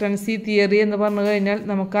 Expectancy theory എന്ന് പറഞ്ഞു കഴിഞ്ഞാൽ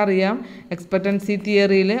നമുക്കറിയാം, എക്സ്പെക്റ്റൻസി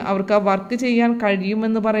തിയറിയിൽ അവർക്ക് ആ വർക്ക് ചെയ്യാൻ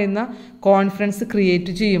കഴിയുമെന്ന് പറയുന്ന കോൺഫിഡൻസ്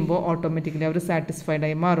ക്രിയേറ്റ് ചെയ്യുമ്പോൾ ഓട്ടോമാറ്റിക്കലി അവർ സാറ്റിസ്ഫൈഡ്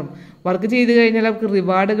ആയി മാറും. വർക്ക് ചെയ്ത് കഴിഞ്ഞാൽ അവർക്ക്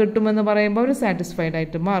റിവാർഡ് കിട്ടുമെന്ന് പറയുമ്പോൾ അവർ സാറ്റിസ്ഫൈഡ്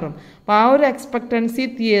ആയിട്ട് മാറും. അപ്പോൾ ആ ഒരു എക്സ്പെക്റ്റൻസി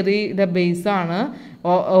തിയറിയുടെ ബേസാണ്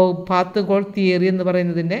പാത്ത് ഗോൾ തിയറി എന്ന്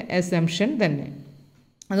പറയുന്നതിൻ്റെ അസംഷൻ തന്നെ.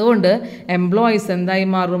 അതുകൊണ്ട് എംപ്ലോയീസ് എന്തായി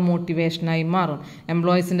മാറും, മോട്ടിവേഷനായി മാറും.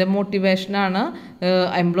 എംപ്ലോയീസിൻ്റെ മോട്ടിവേഷനാണ്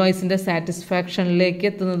എംപ്ലോയീസിൻ്റെ സാറ്റിസ്ഫാക്ഷനിലേക്ക്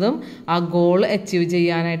എത്തുന്നതും ആ ഗോൾ അച്ചീവ്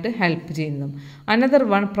ചെയ്യാനായിട്ട് ഹെൽപ്പ് ചെയ്യുന്നതും. അനദർ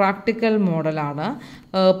വൺ പ്രാക്ടിക്കൽ മോഡലാണ്.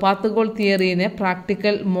 പാത്ത് ഗോൾ തിയറീനെ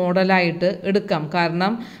പ്രാക്ടിക്കൽ മോഡലായിട്ട് എടുക്കാം.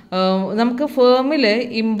 കാരണം നമുക്ക് ഫേമിൽ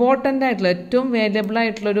ഇമ്പോർട്ടൻ്റ് ആയിട്ടുള്ള ഏറ്റവും വാല്യബിൾ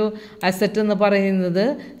ആയിട്ടുള്ളൊരു അസറ്റ് എന്ന് പറയുന്നത്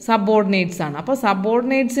സബോർഡിനേറ്റ്സ് ആണ്. അപ്പോൾ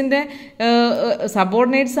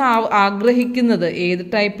സബോർഡിനേറ്റ്സ് ആഗ്രഹിക്കുന്നത് ഏത്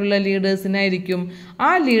ടൈപ്പിലുള്ള ലീഡേഴ്സിനായിരിക്കും, ആ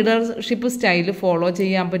ലീഡർഷിപ്പ് സ്റ്റൈല് ഫോളോ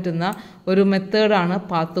ചെയ്യാൻ പറ്റുന്ന ഒരു മെത്തേഡാണ്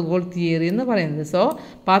പാത്ത് ഗോൾ തിയറി എന്ന് പറയുന്നത്. So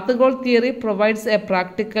path goal theory provides A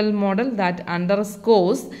practical model that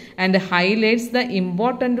അണ്ടർസ്കോർസ് and highlights the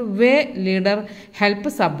important way leader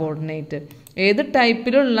help subordinate. ഏത്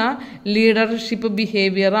ടൈപ്പിലുള്ള ലീഡർഷിപ്പ്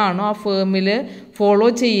ബിഹേവിയർ ആണോ ആ ഫേമിൽ ഫോളോ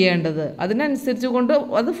ചെയ്യേണ്ടത്, അതിനനുസരിച്ച് കൊണ്ട്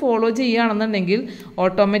അത് ഫോളോ ചെയ്യുകയാണെന്നുണ്ടെങ്കിൽ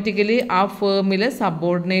ഓട്ടോമാറ്റിക്കലി ആ ഫേമിലെ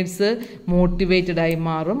സബോർഡിനേറ്റ്സ് മോട്ടിവേറ്റഡ് ആയി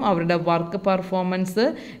മാറും. അവരുടെ വർക്ക് പെർഫോമൻസ്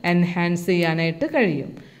എൻഹാൻസ് ചെയ്യാനായിട്ട്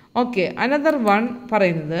കഴിയും. ഓക്കെ, അനദർ വൺ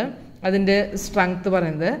പറയുന്നത്, അതിൻ്റെ സ്ട്രെങ്ത്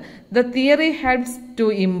പറയുന്നത്, the theory helps to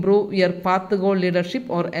improve your path goal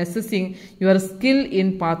leadership or assessing your skill in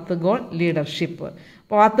path goal leadership.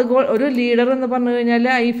 Path goal ഒരു ലീഡർ എന്ന് പറഞ്ഞു കഴിഞ്ഞാൽ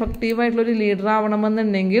ഇഫക്റ്റീവായിട്ടുള്ളൊരു ലീഡർ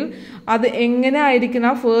ആവണമെന്നുണ്ടെങ്കിൽ അത് എങ്ങനെ ആയിരിക്കണം,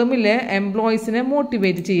 ആ ഫേമിലെ എംപ്ലോയീസിനെ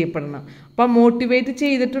മോട്ടിവേറ്റ് ചെയ്യപ്പെടണം. അപ്പം മോട്ടിവേറ്റ്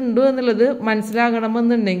ചെയ്തിട്ടുണ്ട് എന്നുള്ളത്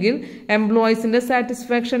മനസ്സിലാകണമെന്നുണ്ടെങ്കിൽ എംപ്ലോയീസിൻ്റെ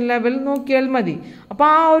സാറ്റിസ്ഫാക്ഷൻ ലെവൽ നോക്കിയാൽ മതി. അപ്പോൾ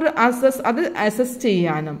ആ ഒരു അസസ്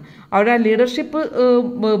ചെയ്യാനും അവരുടെ ലീഡർഷിപ്പ്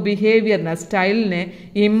ബിഹേവിയറിനെ സ്റ്റൈലിനെ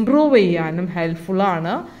ഇംപ്രൂവ് ചെയ്യാനും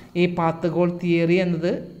ഹെൽപ്ഫുള്ളാണ് ഈ പാത്ത് ഗോൾ തിയറി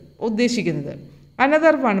എന്നത് ഉദ്ദേശിക്കുന്നത്.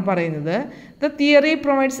 അനദർ വൺ പറയുന്നത്, the theory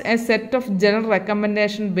provides A set of general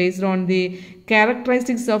recommendation based on the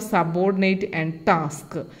characteristics of subordinate and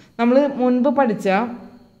task. നമ്മൾ മുൻപ് പഠിച്ച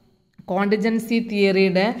കോണ്ടിജൻസി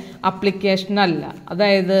തിയറിയുടെ അപ്ലിക്കേഷൻ അല്ല.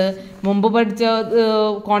 അതായത് മുമ്പ് പഠിച്ച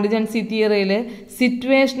കോണ്ടിജൻസി തിയറിയിൽ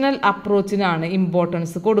സിറ്റുവേഷണൽ അപ്രോച്ചിനാണ്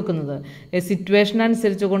ഇമ്പോർട്ടൻസ് കൊടുക്കുന്നത്. സിറ്റുവേഷൻ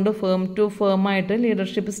അനുസരിച്ച് കൊണ്ട് ഫേം ടു ഫേം ആയിട്ട്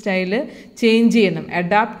ലീഡർഷിപ്പ് സ്റ്റൈല് ചേഞ്ച് ചെയ്യണം,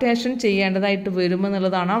 അഡാപ്റ്റേഷൻ ചെയ്യേണ്ടതായിട്ട്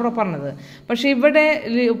വരുമെന്നുള്ളതാണ് അവിടെ പറഞ്ഞത്. പക്ഷെ ഇവിടെ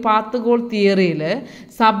പാത്ത് ഗോൾ തിയറിയിൽ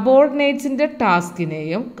സബോർഡിനേറ്റ്സിൻ്റെ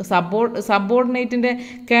ടാസ്കിനെയും സബോർഡിനേറ്റിൻ്റെ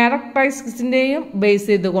ക്യാരക്ടറിസ്റ്റിക്സിൻ്റെയും ബേസ്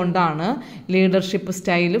ചെയ്തുകൊണ്ടാണ് ലീഡർഷിപ്പ്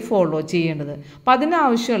സ്റ്റൈല് ഫോളോ ചെയ്യേണ്ടത്. അപ്പോൾ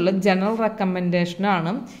അതിനാവശ്യമുള്ള ജനറൽ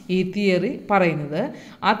റെക്കമെൻഡേഷനാണ് ഈ തിയറി പറയുന്നത്.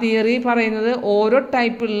 ആ തിയറി പറയുന്നത് ഓരോ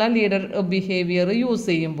ടൈപ്പുള്ള ലീഡർ ബിഹേവിയർ യൂസ്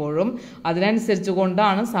ചെയ്യുമ്പോഴും അതിനനുസരിച്ച്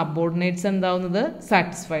കൊണ്ടാണ് സബോർഡിനേറ്റ്സ് എന്താവുന്നത്,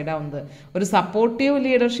 സാറ്റിസ്ഫൈഡ് ആവുന്നത്. ഒരു സപ്പോർട്ടീവ്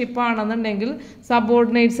ലീഡർഷിപ്പ് ആണെന്നുണ്ടെങ്കിൽ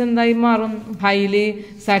സബോർഡിനേറ്റ്സ് എന്തായി മാറും, ഹൈലി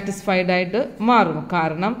സാറ്റിസ്ഫൈഡ് ആയിട്ട് മാറും.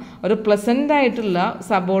 കാരണം ഒരു പ്ലസന്റ് ആയിട്ടുള്ള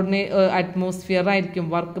അറ്റ്മോസ്ഫിയർ ആയിരിക്കും,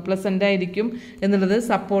 വർക്ക് പ്ലസന്റ് ആയിരിക്കും എന്നുള്ളത്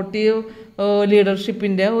സപ്പോർട്ടീവ്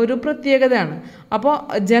ലീഡർഷിപ്പിന്റെ ഒരു പ്രത്യേകതയാണ്. അപ്പോൾ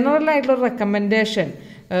ജനറൽ ആയിട്ടുള്ള റെക്കമെൻഡേഷൻ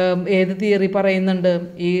ഏത് തിയറി പറയുന്നുണ്ട്,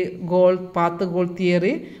 ഈ പാത്ത് ഗോൾ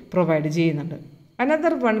തിയറി പ്രൊവൈഡ് ചെയ്യുന്നുണ്ട്.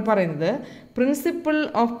 അനദർ വൺ പറയുന്നത് principle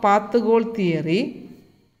of path goal theory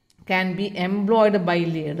can be employed by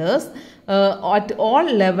leaders at all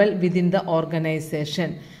level within the organization.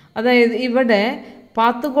 അതായത് ഇവിടെ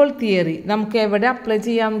പാത്ത് ഗോൾ തിയറി നമുക്ക് എവിടെ അപ്ലൈ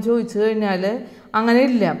ചെയ്യാമെന്ന് ചോദിച്ചു കഴിഞ്ഞാൽ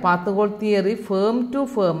അങ്ങനെയില്ല. Path goal theory firm to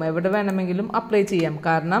firm എവിടെ വേണമെങ്കിലും അപ്ലൈ ചെയ്യാം.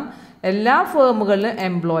 കാരണം എല്ലാ ഫേമുകളിലും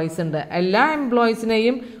എംപ്ലോയീസ് ഉണ്ട്. എല്ലാ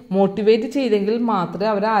എംപ്ലോയീസിനെയും മോട്ടിവേറ്റ് ചെയ്തെങ്കിൽ മാത്രമേ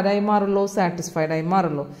അവർ ആരായി മാറുള്ളൂ, സാറ്റിസ്ഫൈഡ് ആയി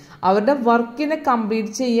മാറുള്ളൂ. അവരുടെ വർക്കിനെ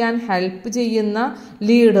കംപ്ലീറ്റ് ചെയ്യാൻ ഹെൽപ്പ് ചെയ്യുന്ന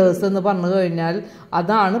ലീഡേഴ്സ് എന്ന് പറഞ്ഞു കഴിഞ്ഞാൽ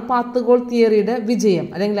അതാണ് പാത്ത് ഗോൾ തിയറിയുടെ വിജയം,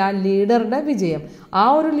 അല്ലെങ്കിൽ ആ ലീഡറുടെ വിജയം. ആ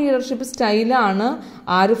ഒരു ലീഡർഷിപ്പ് സ്റ്റൈലാണ്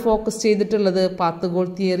ആര് ഫോക്കസ് ചെയ്തിട്ടുള്ളത്, പാത്ത് ഗോൾ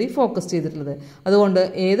തിയറി ഫോക്കസ് ചെയ്തിട്ടുള്ളത്. അതുകൊണ്ട്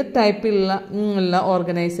ഏത് ടൈപ്പിലുള്ള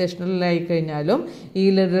ഓർഗനൈസേഷനിലായി കഴിഞ്ഞാലും ഈ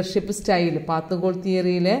leadership style path goal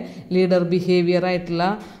തിയറിയിലെ leader behaviour ആയിട്ടുള്ള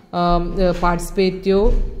പാർട്ടിസിപ്പേറ്റീവ്,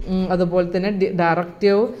 അതുപോലെ തന്നെ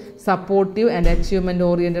directive, supportive and achievement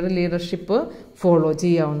oriented leadership follow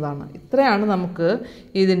ചെയ്യാവുന്നതാണ്. ഇത്രയാണ് നമുക്ക്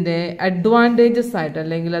ഇതിൻ്റെ അഡ്വാൻറ്റേജസ് ആയിട്ട്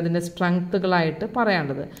അല്ലെങ്കിൽ അതിൻ്റെ സ്ട്രെങ്ത്തുകളായിട്ട്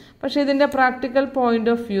പറയാനുള്ളത്. പക്ഷേ ഇതിൻ്റെ പ്രാക്ടിക്കൽ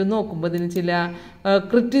പോയിന്റ് ഓഫ് വ്യൂ നോക്കുമ്പോൾ ഇതിന് ചില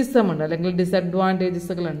ക്രിറ്റിസം ഉണ്ട്, അല്ലെങ്കിൽ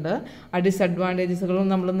ഡിസഡ്വാൻറ്റേജസുകളുണ്ട്. ആ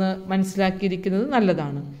ഡിസഡ്വാൻറ്റേജസുകളും നമ്മളൊന്ന് മനസ്സിലാക്കിയിരിക്കുന്നത്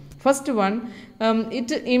നല്ലതാണ്. First one,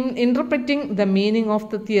 interpreting the meaning of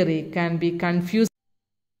the theory can be confusing.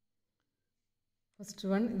 First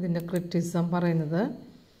one ഇതിൻ്റെ ക്രിറ്റിസം പറയുന്നത്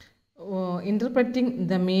interpreting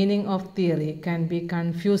the meaning of theory can be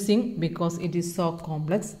confusing because it is so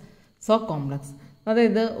complex.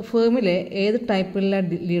 അതായത് ഫേമിലെ ഏത് ടൈപ്പിലുള്ള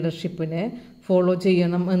ലീഡർഷിപ്പിനെ ഫോളോ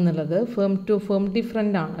ചെയ്യണം എന്നുള്ളത് ഫേം ടു ഫേം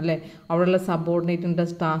ഡിഫറെൻ്റ് ആണ് അല്ലേ. അവിടെയുള്ള സബോർഡിനേറ്റിൻ്റെ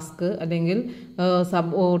ടാസ്ക് അല്ലെങ്കിൽ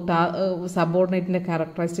സബോർഡിനേറ്റിൻ്റെ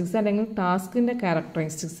ക്യാരക്ടറിസ്റ്റിക്സ് അല്ലെങ്കിൽ ടാസ്കിൻ്റെ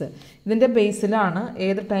ക്യാരക്ടറിസ്റ്റിക്സ് ഇതിൻ്റെ ബേസിലാണ്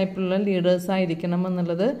ഏത് ടൈപ്പിലുള്ള ലീഡേഴ്സ് ആയിരിക്കണം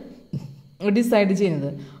എന്നുള്ളത് ഡിസൈഡ്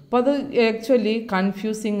ചെയ്യുന്നത്. അപ്പോൾ അത് ആക്ച്വലി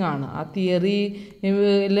കൺഫ്യൂസിങ് ആണ്. ആ തിയറി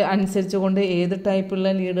അനുസരിച്ച് കൊണ്ട് ഏത്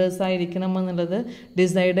ടൈപ്പുള്ള ലീഡേഴ്സ് ആയിരിക്കണം എന്നുള്ളത്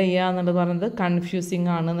ഡിസൈഡ് ചെയ്യുക എന്നുള്ളത് പറയുന്നത് കൺഫ്യൂസിങ്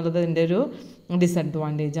ആണ് എന്നുള്ളത് അതിൻ്റെ ഒരു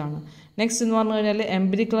ഡിസഡ്വാൻറ്റേജ് ആണ്. നെക്സ്റ്റ് എന്ന് പറഞ്ഞു കഴിഞ്ഞാൽ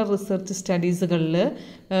എംപിരിക്കൽ റിസർച്ച് സ്റ്റഡീസുകളിൽ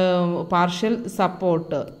പാർഷ്യൽ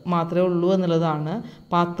സപ്പോർട്ട് മാത്രമേ ഉള്ളൂ എന്നുള്ളതാണ്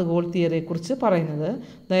പാത്ത് ഗോൾ തിയറിയെക്കുറിച്ച് പറയുന്നത്.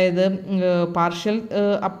 അതായത് പാർഷ്യൽ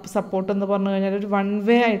സപ്പോർട്ട് എന്ന് പറഞ്ഞു കഴിഞ്ഞാൽ ഒരു വൺ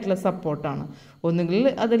വേ ആയിട്ടുള്ള സപ്പോർട്ടാണ്. ഒന്നുകിൽ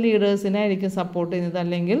അത് ലീഡേഴ്സിനായിരിക്കും സപ്പോർട്ട് ചെയ്യുന്നത്,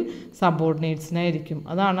 അല്ലെങ്കിൽ സബോർഡിനേറ്റ്സിനായിരിക്കും.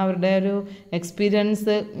 അതാണ് അവരുടെ ഒരു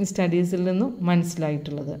എക്സ്പീരിയൻസ് സ്റ്റഡീസിൽ നിന്നും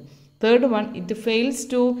മനസ്സിലായിട്ടുള്ളത്. Third one, it fails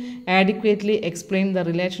to adequately explain the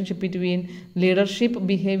relationship between leadership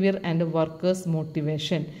behavior and workers'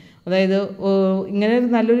 motivation. അതായത് ഇങ്ങനെ ഒരു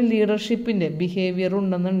നല്ലൊരു ലീഡർഷിപ്പിൻ്റെ ബിഹേവിയർ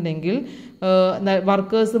ഉണ്ടെന്നുണ്ടെങ്കിൽ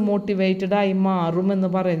വർക്കേഴ്സ് മോട്ടിവേറ്റഡ് ആയി മാറുമെന്ന്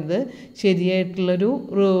പറയുന്നത് ശരിയായിട്ടുള്ളൊരു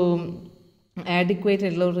ആഡിക്വേറ്റ്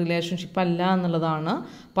ആയിട്ടുള്ള ഒരു റിലേഷൻഷിപ്പ് അല്ല എന്നുള്ളതാണ്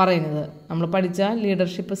പറയുന്നത്. നമ്മൾ പഠിച്ച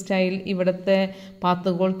ലീഡർഷിപ്പ് സ്റ്റൈൽ ഇവിടുത്തെ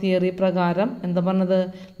പാത്ത് ഗോൾ തിയറി പ്രകാരം എന്താ പറഞ്ഞത്,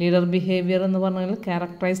 ലീഡർ ബിഹേവിയർ എന്ന് പറഞ്ഞാൽ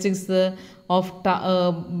ക്യാരക്ടറിസ്റ്റിക്സ് ഓഫ്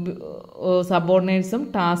സബോർഡിനേറ്റ്സും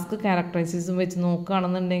ടാസ്ക് ക്യാരക്ടറിസ്റ്റിക്സും വെച്ച്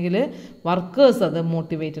നോക്കുകയാണെന്നുണ്ടെങ്കിൽ വർക്കേഴ്സ് അത്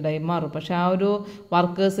മോട്ടിവേറ്റഡ് ആയി മാറും. പക്ഷെ ആ ഒരു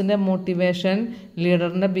വർക്കേഴ്സിൻ്റെ മോട്ടിവേഷൻ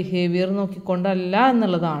ലീഡറിൻ്റെ ബിഹേവിയർ നോക്കിക്കൊണ്ടല്ല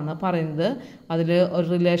എന്നുള്ളതാണ് പറയുന്നത്. അതിൽ ഒരു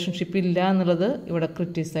റിലേഷൻഷിപ്പ് ഇല്ല എന്നുള്ളത് ഇവിടെ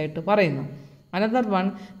ക്രിറ്റിസായിട്ട് പറയുന്നു. Another one,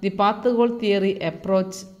 the path goal theory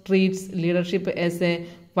approach treats leadership as a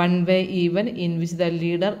one-way event in which the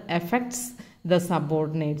leader affects the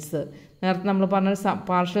subordinates. നേരത്തെ നമ്മൾ പറഞ്ഞ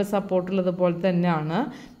പാർഷ്യൽ സപ്പോർട്ടുള്ളതുപോലെ തന്നെയാണ്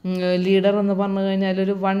ലീഡർ എന്ന് പറഞ്ഞു കഴിഞ്ഞാൽ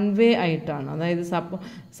ഒരു വൺ വേ ആയിട്ടാണ്. അതായത്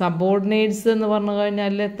സബോർഡിനേറ്റ്സ് എന്ന് പറഞ്ഞു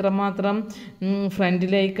കഴിഞ്ഞാൽ എത്രമാത്രം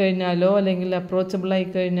ഫ്രണ്ടിലായി കഴിഞ്ഞാലോ അല്ലെങ്കിൽ അപ്രോച്ചബിൾ ആയി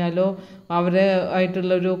കഴിഞ്ഞാലോ അവരെ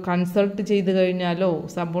ആയിട്ടുള്ളൊരു കൺസൾട്ട് ചെയ്ത് കഴിഞ്ഞാലോ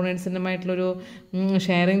സബോർഡിനേറ്റ്സിനുമായിട്ടുള്ളൊരു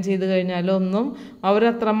ഷെയറിങ് ചെയ്ത് കഴിഞ്ഞാലോ ഒന്നും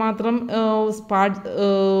അവരത്രമാത്രം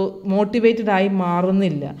മോട്ടിവേറ്റഡ് ആയി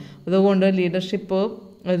മാറുന്നില്ല. അതുകൊണ്ട് ലീഡർഷിപ്പ്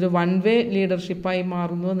ഒരു വൺ വേ ലീഡർഷിപ്പായി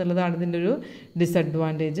മാറുന്നു എന്നുള്ളതാണ് ഇതിൻ്റെ ഒരു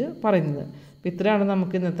ഡിസഡ്വാൻറ്റേജ് പറയുന്നത്. അപ്പോൾ ഇത്രയാണ്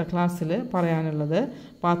നമുക്ക് ഇന്നത്തെ ക്ലാസ്സിൽ പറയാനുള്ളത്.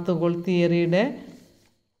 പാത്ത് ഗോൾ തിയറിയുടെ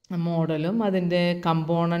മോഡലും അതിൻ്റെ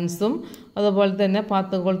കമ്പോണൻസും അതുപോലെ തന്നെ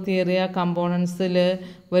പാത്ത് ഗോൾ തിയറി ആ കമ്പോണൻസിൽ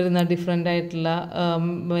വരുന്ന ഡിഫറെൻ്റ് ആയിട്ടുള്ള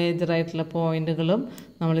മേജറായിട്ടുള്ള പോയിൻറ്റുകളും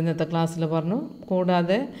നമ്മൾ ഇന്നത്തെ ക്ലാസ്സിൽ പറഞ്ഞു.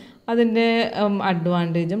 കൂടാതെ അതിൻ്റെ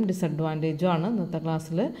അഡ്വാൻറ്റേജും ഡിസഡ്വാൻറ്റേജും ആണ് ഇന്നത്തെ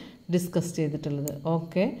ക്ലാസ്സിൽ ഡിസ്കസ് ചെയ്തിട്ടുള്ളത്.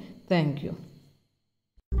 Okay, thank you.